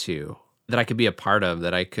tap into, that I could be a part of,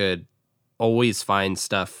 that I could always find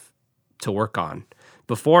stuff to work on.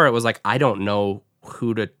 Before it was like, I don't know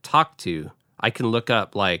who to talk to. I can look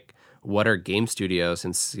up like, what are game studios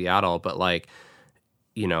in Seattle, but like,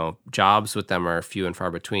 jobs with them are few and far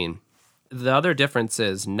between. The other difference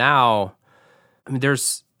is now, I mean,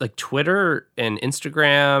 there's like Twitter and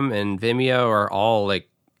Instagram and Vimeo are all like,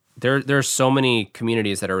 there's so many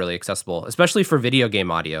communities that are really accessible, especially for video game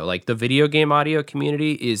audio. Like the video game audio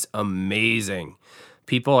community is amazing.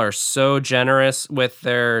 People are so generous with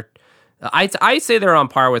their, I say they're on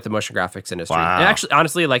par with the motion graphics industry. Wow. And actually,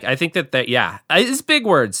 honestly, like I think that yeah, it's big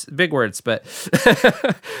words, but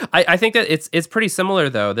I think that it's pretty similar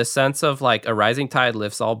though. This sense of like a rising tide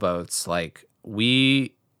lifts all boats. Like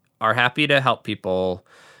we are happy to help people.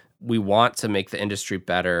 We want to make the industry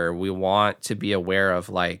better. We want to be aware of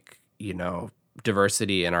like,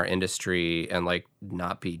 diversity in our industry and like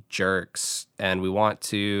not be jerks. And we want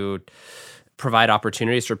to provide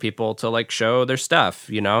opportunities for people to like show their stuff,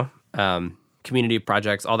 community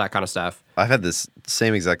projects, all that kind of stuff. I've had this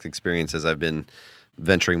same exact experience as I've been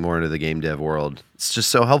venturing more into the game dev world. It's just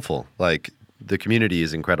so helpful. Like the community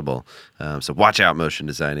is incredible. So watch out, motion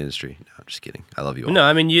design industry. No, I'm just kidding. I love you all. No,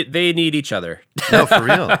 I mean, they need each other. No, for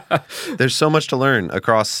real. There's so much to learn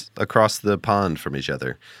across the pond from each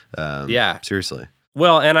other. Yeah. Seriously.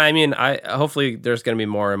 Well, and I mean, hopefully there's going to be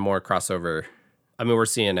more and more crossover. I mean, we're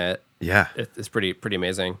seeing it. Yeah. It's pretty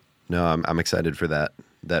amazing. No, I'm excited for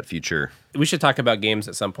that future. We should talk about games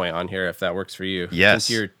at some point on here if that works for you. Yes.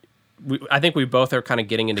 Since I think we both are kind of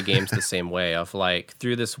getting into games the same way of like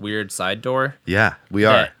through this weird side door. Yeah, we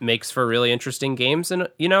are. That makes for really interesting games, and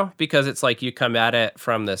because it's like you come at it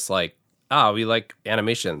from this like, oh, we like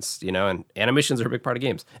animations, and animations are a big part of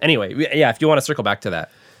games. Anyway, yeah, if you want to circle back to that.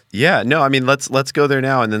 Yeah, no, I mean let's go there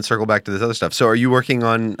now and then circle back to this other stuff. So, are you working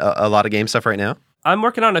on a lot of game stuff right now? I'm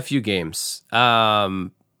working on a few games.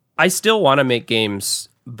 I still want to make games,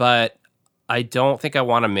 but I don't think I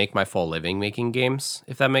want to make my full living making games,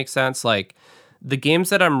 if that makes sense. Like, the games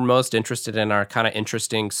that I'm most interested in are kind of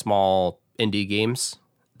interesting, small indie games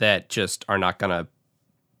that just are not going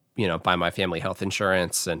to, buy my family health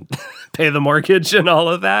insurance and pay the mortgage and all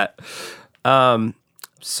of that.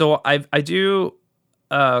 So I do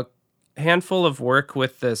a handful of work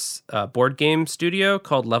with this board game studio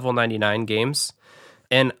called Level 99 Games.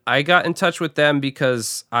 And I got in touch with them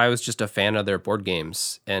because I was just a fan of their board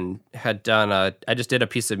games and had I just did a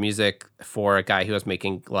piece of music for a guy who was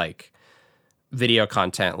making like video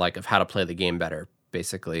content, like of how to play the game better,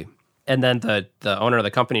 basically. And then the owner of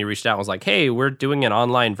the company reached out and was like, hey, we're doing an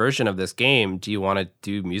online version of this game. Do you want to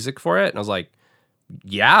do music for it? And I was like,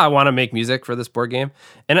 yeah, I want to make music for this board game.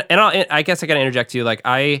 And I guess I got to interject too. Like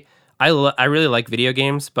I really like video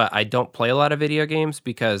games, but I don't play a lot of video games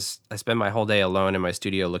because I spend my whole day alone in my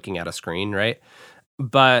studio looking at a screen, right?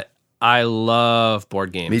 But I love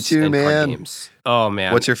board games. Me too, and man. Card games. Oh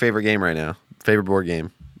man. What's your favorite game right now? Favorite board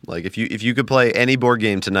game? Like if you could play any board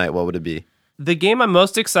game tonight, what would it be? The game I'm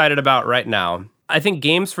most excited about right now, I think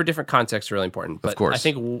games for different contexts are really important. But of course. I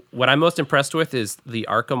think what I'm most impressed with is the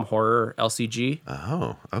Arkham Horror LCG.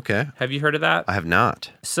 Oh, okay. Have you heard of that? I have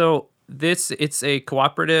not. So It's a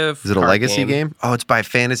cooperative. Is it a card legacy game? Oh, it's by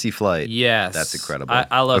Fantasy Flight. Yes, That's incredible.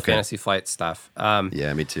 I love Okay. Fantasy Flight stuff.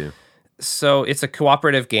 Yeah, me too. So it's a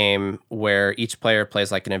cooperative game where each player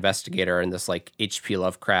plays like an investigator in this like H.P.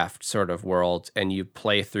 Lovecraft sort of world, and you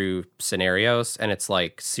play through scenarios, and it's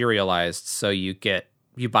like serialized. So you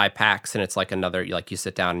buy packs, and it's like another, like you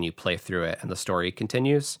sit down and you play through it, and the story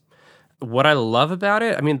continues. What I love about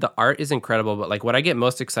it, I mean, the art is incredible, but like what I get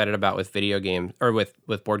most excited about with video games or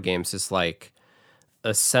with board games is like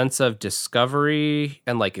a sense of discovery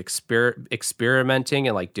and like experimenting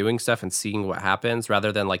and like doing stuff and seeing what happens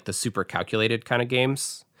rather than like the super calculated kind of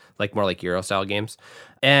games, like more like Euro style games.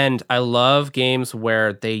 And I love games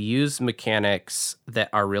where they use mechanics that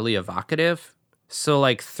are really evocative. So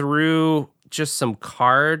like through just some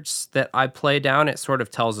cards that I play down, it sort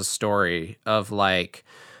of tells a story of like,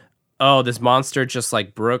 oh, this monster just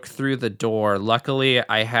like broke through the door. Luckily,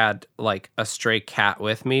 I had like a stray cat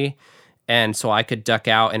with me. And so I could duck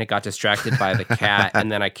out and it got distracted by the cat.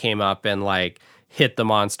 And then I came up and like hit the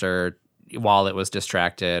monster while it was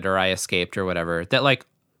distracted, or I escaped or whatever. That like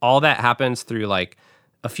all that happens through like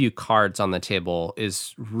a few cards on the table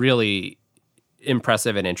is really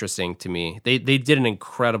impressive and interesting to me. They did an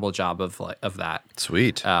incredible job of that.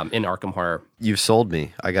 Sweet. In Arkham Horror. You've sold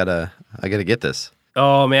me. I gotta get this.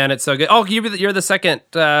 Oh man, it's so good. Oh, you're the second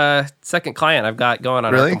client I've got going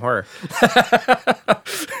on Really? Arkham Horror.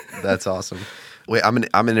 That's awesome. Wait, I'm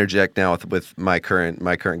gonna interject now with my current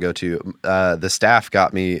go-to. The staff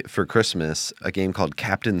got me for Christmas a game called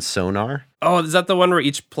Captain Sonar. Oh, is that the one where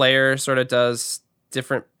each player sort of does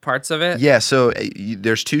different parts of it? Yeah, so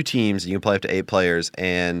there's 2 teams, and you can play up to 8 players,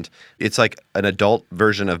 and it's like an adult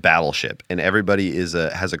version of Battleship, and everybody has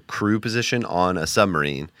a crew position on a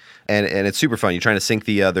submarine, and it's super fun. You're trying to sink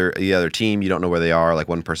the other team. You don't know where they are. Like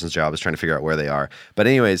one person's job is trying to figure out where they are. But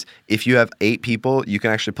anyways, if you have 8 people, you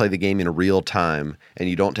can actually play the game in real time, and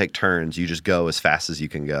you don't take turns. You just go as fast as you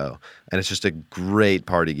can go, and it's just a great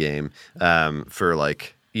party game for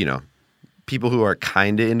like, you know, people who are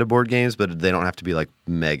kind of into board games, but they don't have to be like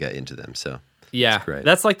mega into them. So yeah, great.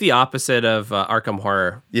 That's like the opposite of Arkham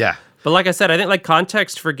Horror. Yeah. But like I said, I think like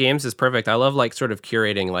context for games is perfect. I love like sort of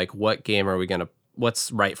curating like what game are we going to,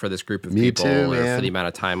 what's right for this group of people too, or man. for the amount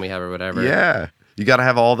of time we have or whatever. Yeah. You got to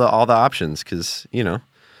have all the options because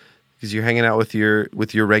you're hanging out with your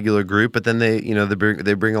regular group, but then they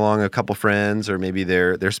bring along a couple friends or maybe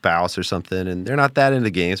their spouse or something, and they're not that into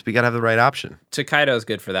games, but you got to have the right option. Takedo is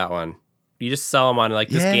good for that one. You just sell them on like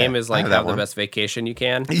this game is like have the best vacation you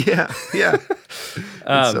can. Yeah.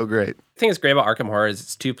 It's so great. The thing that's great about Arkham Horror is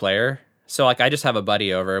it's 2-player. So like I just have a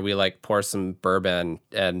buddy over. We like pour some bourbon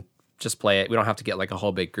and just play it. We don't have to get like a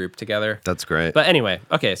whole big group together. That's great. But anyway,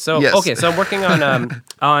 so I'm working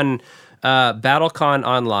on BattleCon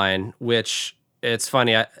Online, which it's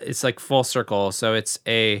funny. It's like full circle. So it's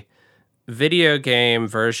a video game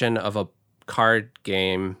version of a card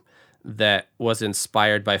game that was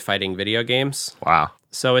inspired by fighting video games. Wow.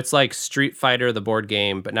 So it's like Street Fighter, the board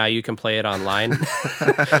game, but now you can play it online.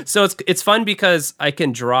 So it's fun because I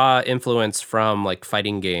can draw influence from like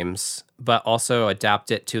fighting games, but also adapt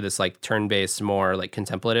it to this like turn-based, more like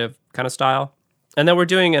contemplative kind of style. And then we're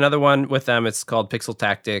doing another one with them. It's called Pixel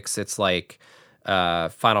Tactics. It's like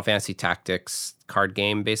Final Fantasy Tactics card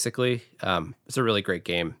game, basically. It's a really great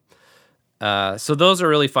game. So those are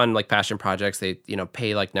really fun, like passion projects. They,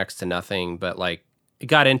 pay like next to nothing, but like I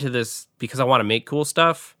got into this because I want to make cool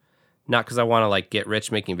stuff, not because I want to like get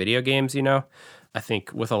rich making video games, I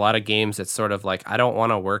think with a lot of games, it's sort of like, I don't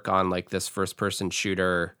want to work on like this first person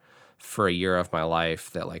shooter for a year of my life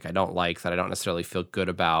that like, I don't like, that I don't necessarily feel good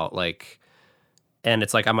about. Like, and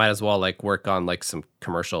it's like, I might as well like work on like some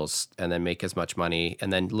commercials and then make as much money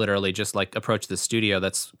and then literally just like approach the studio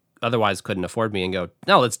that's otherwise couldn't afford me and go,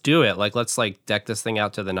 no, let's do it. Like, let's like deck this thing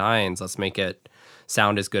out to the nines. Let's make it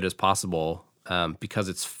sound as good as possible because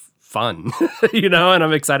it's fun, and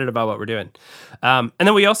I'm excited about what we're doing. And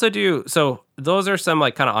then we also do, so those are some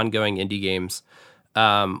like kind of ongoing indie games.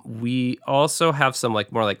 We also have some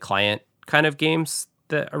like more like client kind of games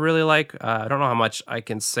that I really like. I don't know how much I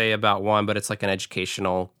can say about one, but it's like an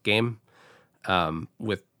educational game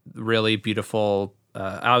with really beautiful,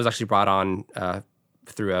 I was actually brought on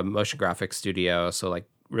through a motion graphics studio. So like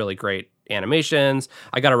really great animations.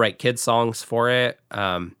 I got to write kids songs for it,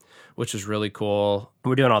 which is really cool.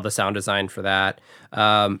 We're doing all the sound design for that.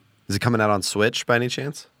 Is it coming out on Switch by any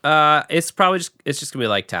chance? It's just gonna be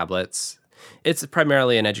like tablets. It's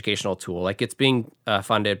primarily an educational tool. Like it's being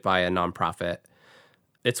funded by a nonprofit.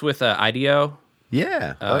 It's with IDEO.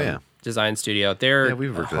 Yeah. design studio. They're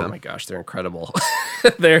we've worked with them. Oh my gosh, they're incredible.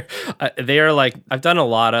 They are like, I've done a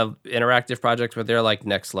lot of interactive projects, but they're like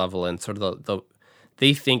next level and sort of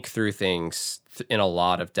they think through things in a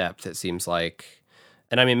lot of depth, it seems like.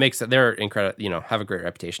 And I mean, they're incredible, have a great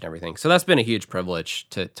reputation and everything. So that's been a huge privilege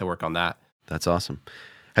to work on that. That's awesome.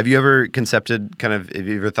 Have you ever have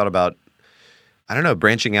you ever thought about, I don't know,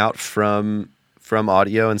 branching out from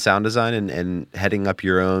audio and sound design and heading up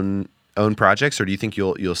your own projects, or do you think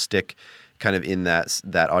you'll stick kind of in that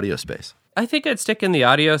audio space? I think I'd stick in the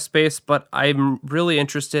audio space, but I'm really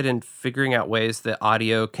interested in figuring out ways that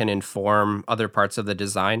audio can inform other parts of the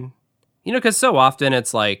design. Because so often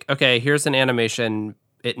it's like, okay, here's an animation,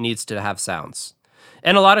 it needs to have sounds.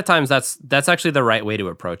 And a lot of times that's actually the right way to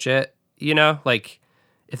approach it. Like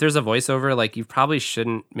if there's a voiceover, like you probably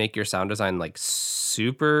shouldn't make your sound design like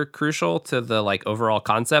super crucial to the like overall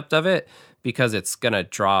concept of it, because it's going to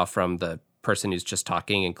draw from the person who's just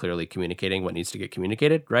talking and clearly communicating what needs to get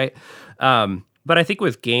communicated, right? But I think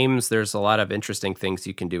with games, there's a lot of interesting things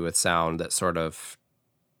you can do with sound that sort of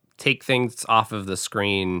take things off of the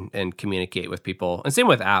screen and communicate with people. And same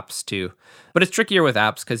with apps too. But it's trickier with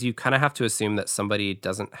apps because you kind of have to assume that somebody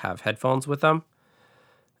doesn't have headphones with them.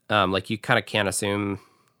 Like you kind of can't assume.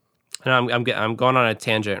 And I'm going on a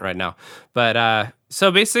tangent right now. But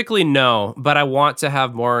so basically, no. But I want to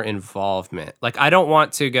have more involvement. Like I don't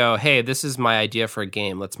want to go, hey, this is my idea for a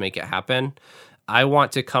game. Let's make it happen. I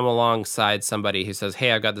want to come alongside somebody who says,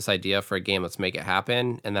 hey, I've got this idea for a game. Let's make it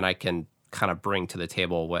happen. And then I can kind of bring to the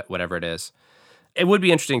table whatever it is. It would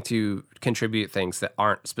be interesting to contribute things that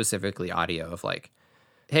aren't specifically audio of like,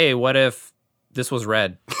 hey, what if this was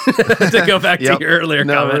red? To go back to your earlier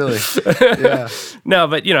comment. Really. Yeah. No,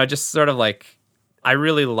 but just sort of like, I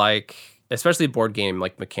really like, especially board game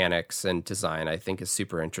like mechanics and design, I think is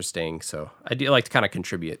super interesting. So I do like to kind of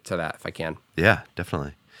contribute to that if I can. Yeah,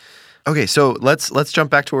 definitely. Okay, so let's jump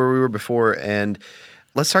back to where we were before, and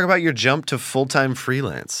let's talk about your jump to full-time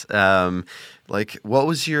freelance. Like, what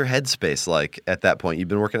was your headspace like at that point? You've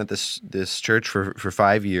been working at this church for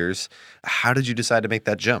 5 years. How did you decide to make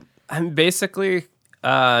that jump? I basically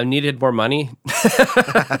needed more money.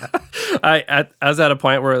 I was at a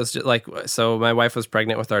point where it was just like, so my wife was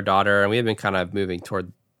pregnant with our daughter, and we had been kind of moving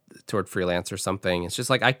toward freelance or something. It's just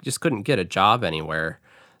like I just couldn't get a job anywhere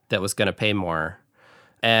that was going to pay more.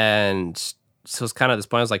 And so it's kind of this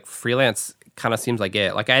point, I was like, freelance kind of seems like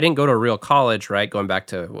it. Like I didn't go to a real college, right? Going back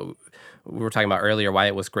to what we were talking about earlier, why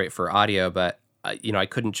it was great for audio, but I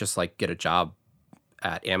couldn't just like get a job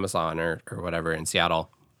at Amazon or whatever in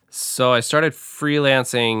Seattle. So I started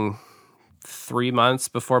freelancing 3 months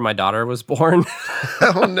before my daughter was born.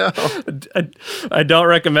 Oh no. I don't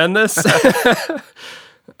recommend this. It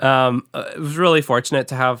was really fortunate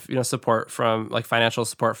to have, support from like financial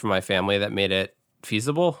support from my family that made it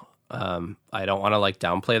feasible. I don't want to like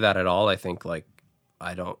downplay that at all.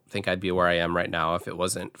 I don't think I'd be where I am right now if it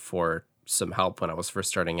wasn't for some help when I was first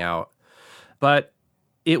starting out. But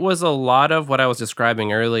it was a lot of what I was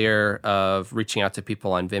describing earlier of reaching out to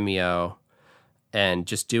people on Vimeo and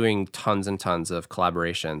just doing tons and tons of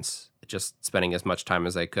collaborations, just spending as much time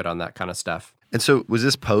as I could on that kind of stuff. And so was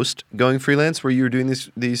this post going freelance where you were doing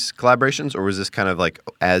these collaborations, or was this kind of like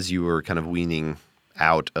as you were kind of weaning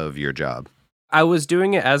out of your job? I was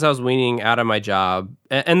doing it as I was weaning out of my job.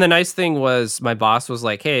 And the nice thing was my boss was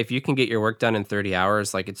like, hey, if you can get your work done in 30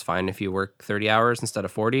 hours, like it's fine if you work 30 hours instead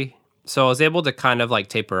of 40. So I was able to kind of like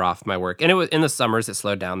taper off my work. And it was in the summers, it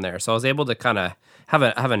slowed down there. So I was able to kind of have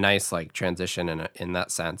a nice like transition in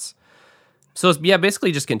that sense. So it's,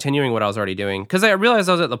 basically just continuing what I was already doing. Because I realized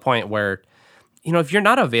I was at the point where, if you're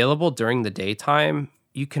not available during the daytime,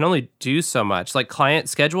 you can only do so much. Like client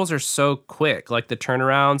schedules are so quick, like the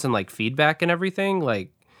turnarounds and like feedback and everything.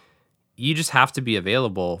 Like you just have to be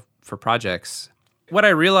available for projects. What I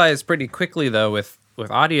realized pretty quickly though with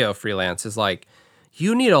audio freelance is like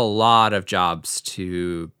you need a lot of jobs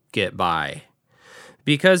to get by.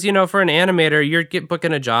 Because, for an animator, you're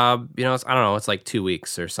booking a job, it's, I don't know, it's like 2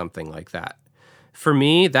 weeks or something like that. For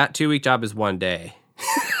me, that 2-week job is 1 day.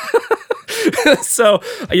 So,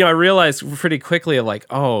 I realized pretty quickly of like,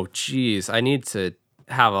 oh, geez, I need to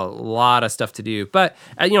have a lot of stuff to do. But,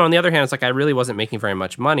 on the other hand, it's like I really wasn't making very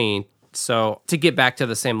much money. So to get back to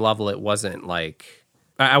the same level, it wasn't like,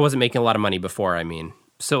 I wasn't making a lot of money before,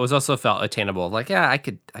 So it was also felt attainable. Like, yeah, I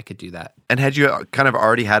could do that. And had you kind of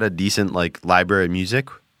already had a decent like library of music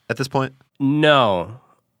at this point? No.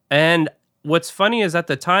 And what's funny is at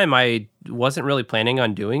the time, I wasn't really planning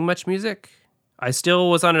on doing much music. I still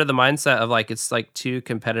was under the mindset of like, it's like too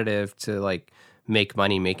competitive to like make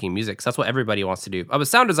money making music. So that's what everybody wants to do. But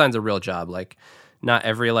sound design's a real job. Like Not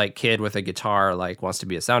every like kid with a guitar like wants to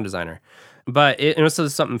be a sound designer. But it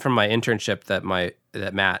was something from my internship that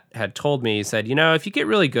Matt had told me. He said, if you get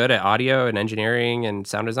really good at audio and engineering and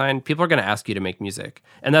sound design, people are going to ask you to make music.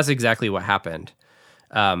 And that's exactly what happened.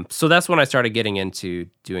 So that's when I started getting into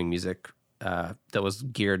doing music that was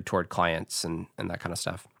geared toward clients and that kind of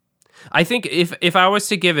stuff. I think if I was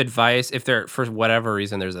to give advice, if there, for whatever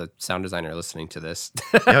reason, there's a sound designer listening to this,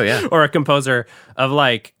 oh yeah, or a composer, of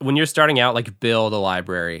like when you're starting out, like build a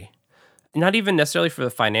library, not even necessarily for the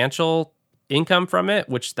financial income from it,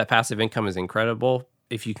 which the passive income is incredible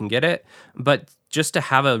if you can get it, but just to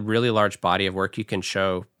have a really large body of work you can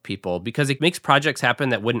show people, because it makes projects happen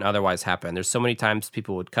that wouldn't otherwise happen. There's so many times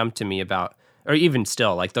people would come to me about, or even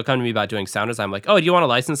still, like they'll come to me about doing sound design. I'm like, oh, do you want to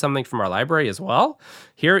license something from our library as well?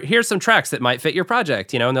 Here's some tracks that might fit your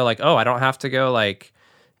project, and they're like, oh, I don't have to go like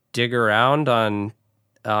dig around on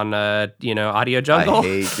Audio Jungle. I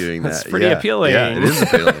hate doing that. That's pretty appealing. Yeah, it is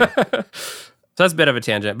appealing. So that's a bit of a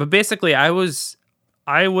tangent, but basically I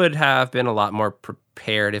would have been a lot more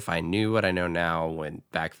prepared if I knew what I know now when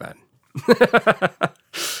back then.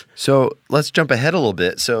 So let's jump ahead a little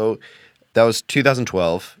bit. So that was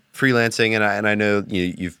 2012, freelancing, and I know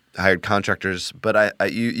you've hired contractors, but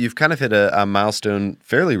you've kind of hit a milestone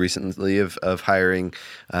fairly recently of hiring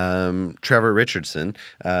Trevor Richardson,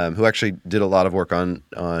 who actually did a lot of work on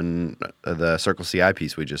the Circle CI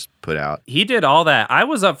piece we just put out. He did all that. I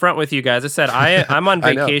was up front with you guys. I said, I'm on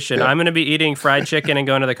vacation. Yeah. I'm going to be eating fried chicken and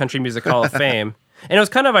going to the Country Music Hall of Fame. And it was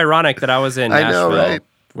kind of ironic that I was in Nashville, right?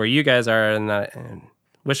 Where you guys are, and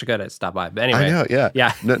wish I could have stopped by. But anyway. I know, yeah.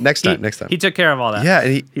 Yeah. No, next time. He took care of all that. Yeah,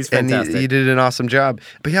 he's fantastic. And he did an awesome job.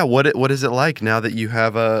 But yeah, what is it like now that you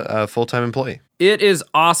have a full-time employee? It is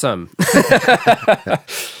awesome.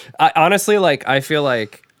 Honestly, I feel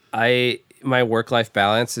like my work-life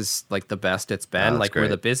balance is like the best it's been. Like we're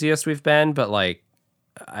the busiest we've been, but like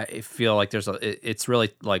I feel like it's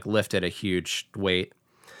really like lifted a huge weight.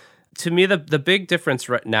 To me, the big difference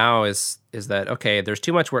right now is that, okay, there's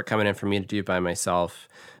too much work coming in for me to do by myself.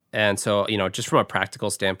 And so, just from a practical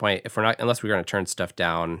standpoint, unless we're going to turn stuff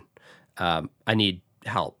down, I need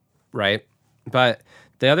help, right? But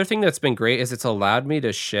the other thing that's been great is it's allowed me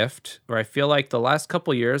to shift, where I feel like the last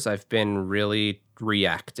couple years I've been really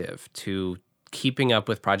reactive to keeping up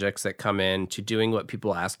with projects that come in, to doing what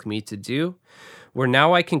people ask me to do, where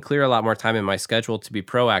now I can clear a lot more time in my schedule to be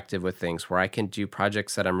proactive with things, where I can do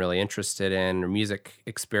projects that I'm really interested in, or music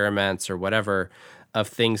experiments or whatever, of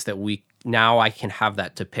things that now I can have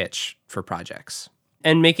that to pitch for projects.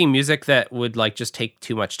 And making music that would like just take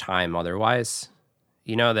too much time otherwise,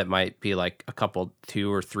 that might be like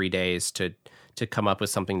 2 or 3 days to come up with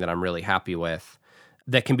something that I'm really happy with,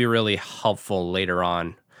 that can be really helpful later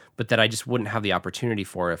on, but that I just wouldn't have the opportunity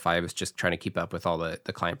for if I was just trying to keep up with all the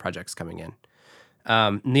client projects coming in.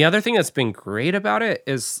 And the other thing that's been great about it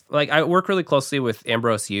is like I work really closely with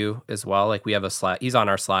Ambrose Yu as well. Like we have a Slack. He's on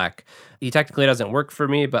our Slack. He technically doesn't work for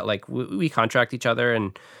me, but like we contract each other.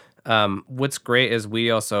 And what's great is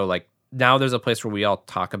we also like now there's a place where we all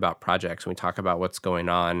talk about projects. We talk about what's going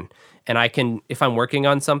on. And I can, if I'm working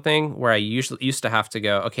on something where I usually used to have to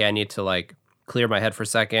go, okay, I need to like clear my head for a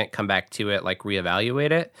second, come back to it, like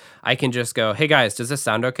reevaluate it. I can just go, hey guys, does this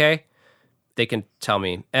sound okay? They can tell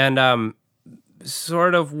me. And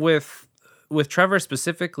sort of with Trevor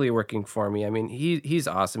specifically working for me, I mean, he's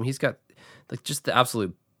awesome. He's got like just the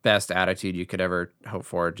absolute best attitude you could ever hope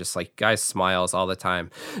for. Just like guys smiles all the time.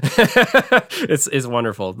 It's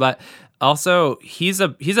wonderful. But also he's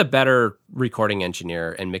a better recording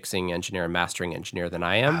engineer and mixing engineer and mastering engineer than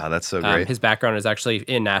I am. Wow, that's so great. His background is actually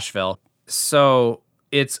in Nashville. So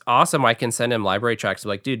it's awesome. I can send him library tracks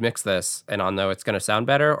like, dude, mix this, and I'll know it's going to sound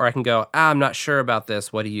better. Or I can go, I'm not sure about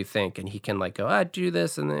this. What do you think? And he can like go, do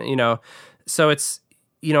this. And then, so it's,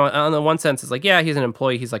 on the one sense, it's like, yeah, he's an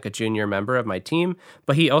employee. He's like a junior member of my team,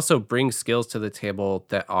 but he also brings skills to the table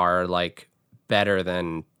that are like better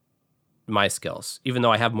than my skills, even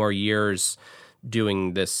though I have more years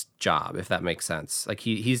doing this job, if that makes sense. Like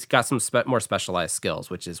he's got some more specialized skills,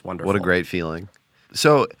 which is wonderful. What a great feeling.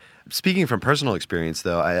 So speaking from personal experience,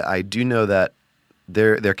 though, I do know that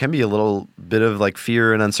there can be a little bit of like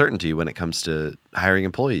fear and uncertainty when it comes to hiring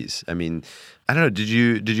employees. I mean, I don't know. Did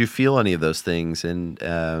you feel any of those things, and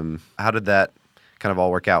how did that kind of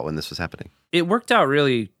all work out when this was happening? It worked out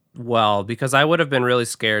really well because I would have been really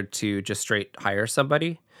scared to just straight hire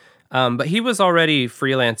somebody. But he was already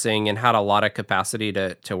freelancing and had a lot of capacity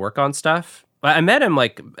to work on stuff. I met him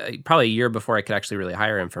like probably a year before I could actually really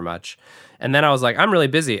hire him for much. And then I was like, I'm really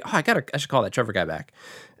busy. Oh, I should call that Trevor guy back.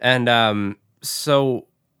 And so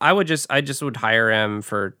I just would hire him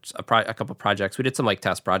for a couple projects. We did some like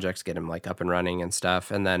test projects, get him like up and running and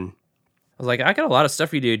stuff. And then I was like, I got a lot of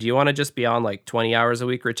stuff you do. Do you want to just be on like 20 hours a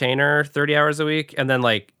week retainer, 30 hours a week? And then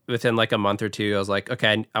like within like a month or two, I was like,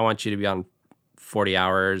 okay, I want you to be on 40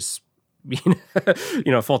 hours,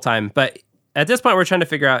 full time. But at this point, we're trying to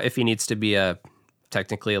figure out if he needs to be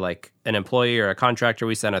technically like an employee or a contractor.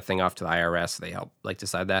 We send a thing off to the IRS. They help like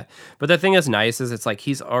decide that. But the thing that's nice is it's like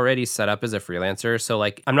he's already set up as a freelancer. So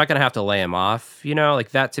like I'm not going to have to lay him off,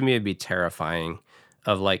 like that to me would be terrifying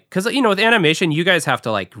of like, because, with animation, you guys have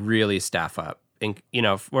to like really staff up. And,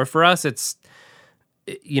 where for us, it's,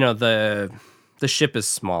 the ship is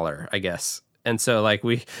smaller, I guess. And so like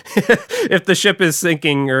if the ship is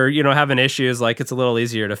sinking or, having issues, like it's a little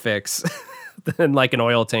easier to fix than like an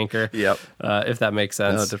oil tanker. Yep. If that makes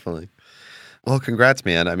sense. No, definitely. Well, congrats,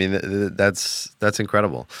 man. I mean, that's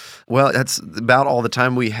incredible. Well, that's about all the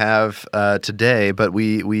time we have today, but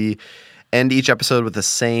we end each episode with the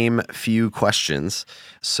same few questions.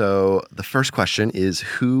 So the first question is,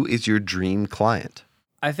 who is your dream client?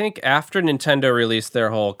 I think after Nintendo released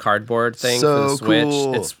their whole cardboard thing so for the Switch,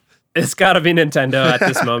 cool. It's got to be Nintendo at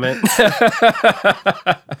this moment.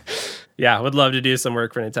 Yeah, would love to do some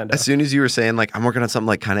work for Nintendo. As soon as you were saying, like, I'm working on something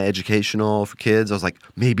like kind of educational for kids, I was like,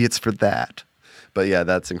 maybe it's for that. But yeah,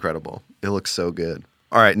 that's incredible. It looks so good.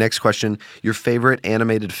 All right, next question. Your favorite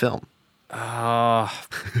animated film?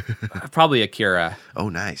 Probably Akira. Oh,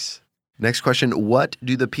 nice. Next question. What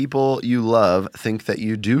do the people you love think that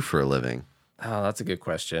you do for a living? Oh, that's a good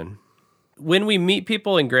question. When we meet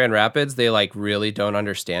people in Grand Rapids, they like really don't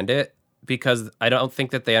understand it because I don't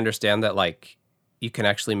think that they understand that like you can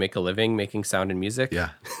actually make a living making sound and music.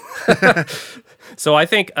 Yeah. So I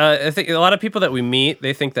think a lot of people that we meet,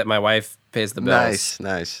 they think that my wife pays the bills.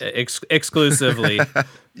 Nice. Exclusively.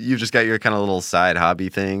 You've just got your kind of little side hobby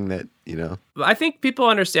thing that, I think people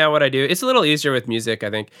understand what I do. It's a little easier with music, I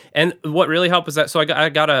think. And what really helped was that, so I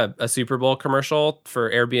got a Super Bowl commercial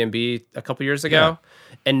for Airbnb a couple years ago. Yeah.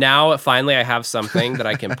 And now finally I have something that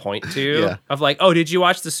I can point to of like, oh, did you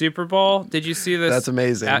watch the Super Bowl? Did you see this? That's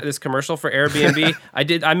amazing. This commercial for Airbnb?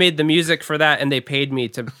 I made the music for that and they paid me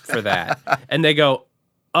for that. And they go,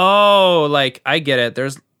 oh, like, I get it.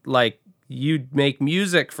 There's like, you make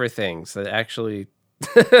music for things that actually...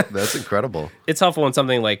 That's incredible. It's helpful when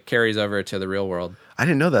something like carries over to the real world. I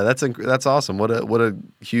didn't know that. That's awesome. What a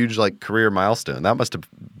huge like career milestone. That must have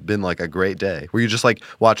been like a great day. Were you just like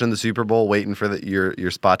watching the Super Bowl, waiting for your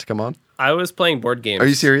spot to come on? I was playing board games. Are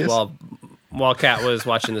you serious? While Kat was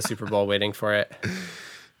watching the Super Bowl, waiting for it.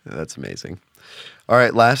 That's amazing. All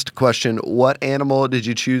right, last question. What animal did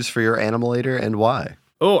you choose for your Animalator and why?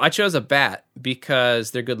 Oh, I chose a bat because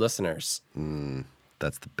they're good listeners.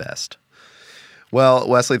 That's the best. Well,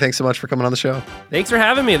 Wesley, thanks so much for coming on the show. Thanks for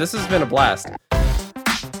having me. This has been a blast.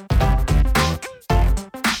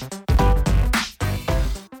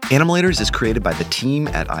 Animalators is created by the team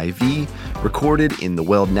at IV, recorded in the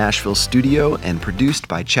Weld Nashville studio, and produced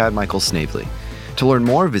by Chad Michael Snavely. To learn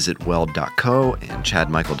more, visit weld.co and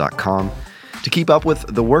chadmichael.com. To keep up with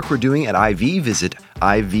the work we're doing at IV, visit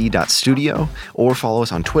iv.studio or follow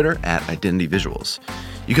us on Twitter at Identity Visuals.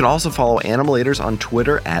 You can also follow Animalators on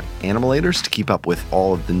Twitter at Animalators to keep up with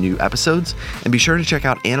all of the new episodes, and be sure to check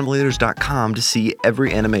out animalators.com to see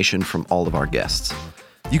every animation from all of our guests.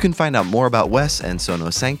 You can find out more about Wes and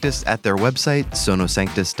Sono Sanctus at their website,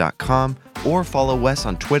 sonosanctus.com, or follow Wes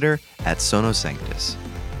on Twitter at Sono Sanctus.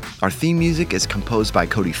 Our theme music is composed by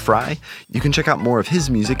Cody Fry. You can check out more of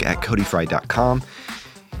his music at codyfry.com.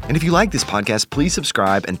 And if you like this podcast, please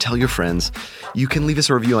subscribe and tell your friends. You can leave us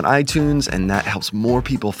a review on iTunes, and that helps more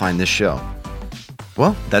people find this show.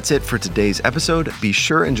 Well, that's it for today's episode. Be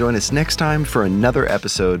sure and join us next time for another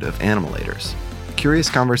episode of Animalators, curious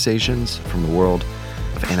conversations from the world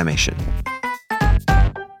of animation.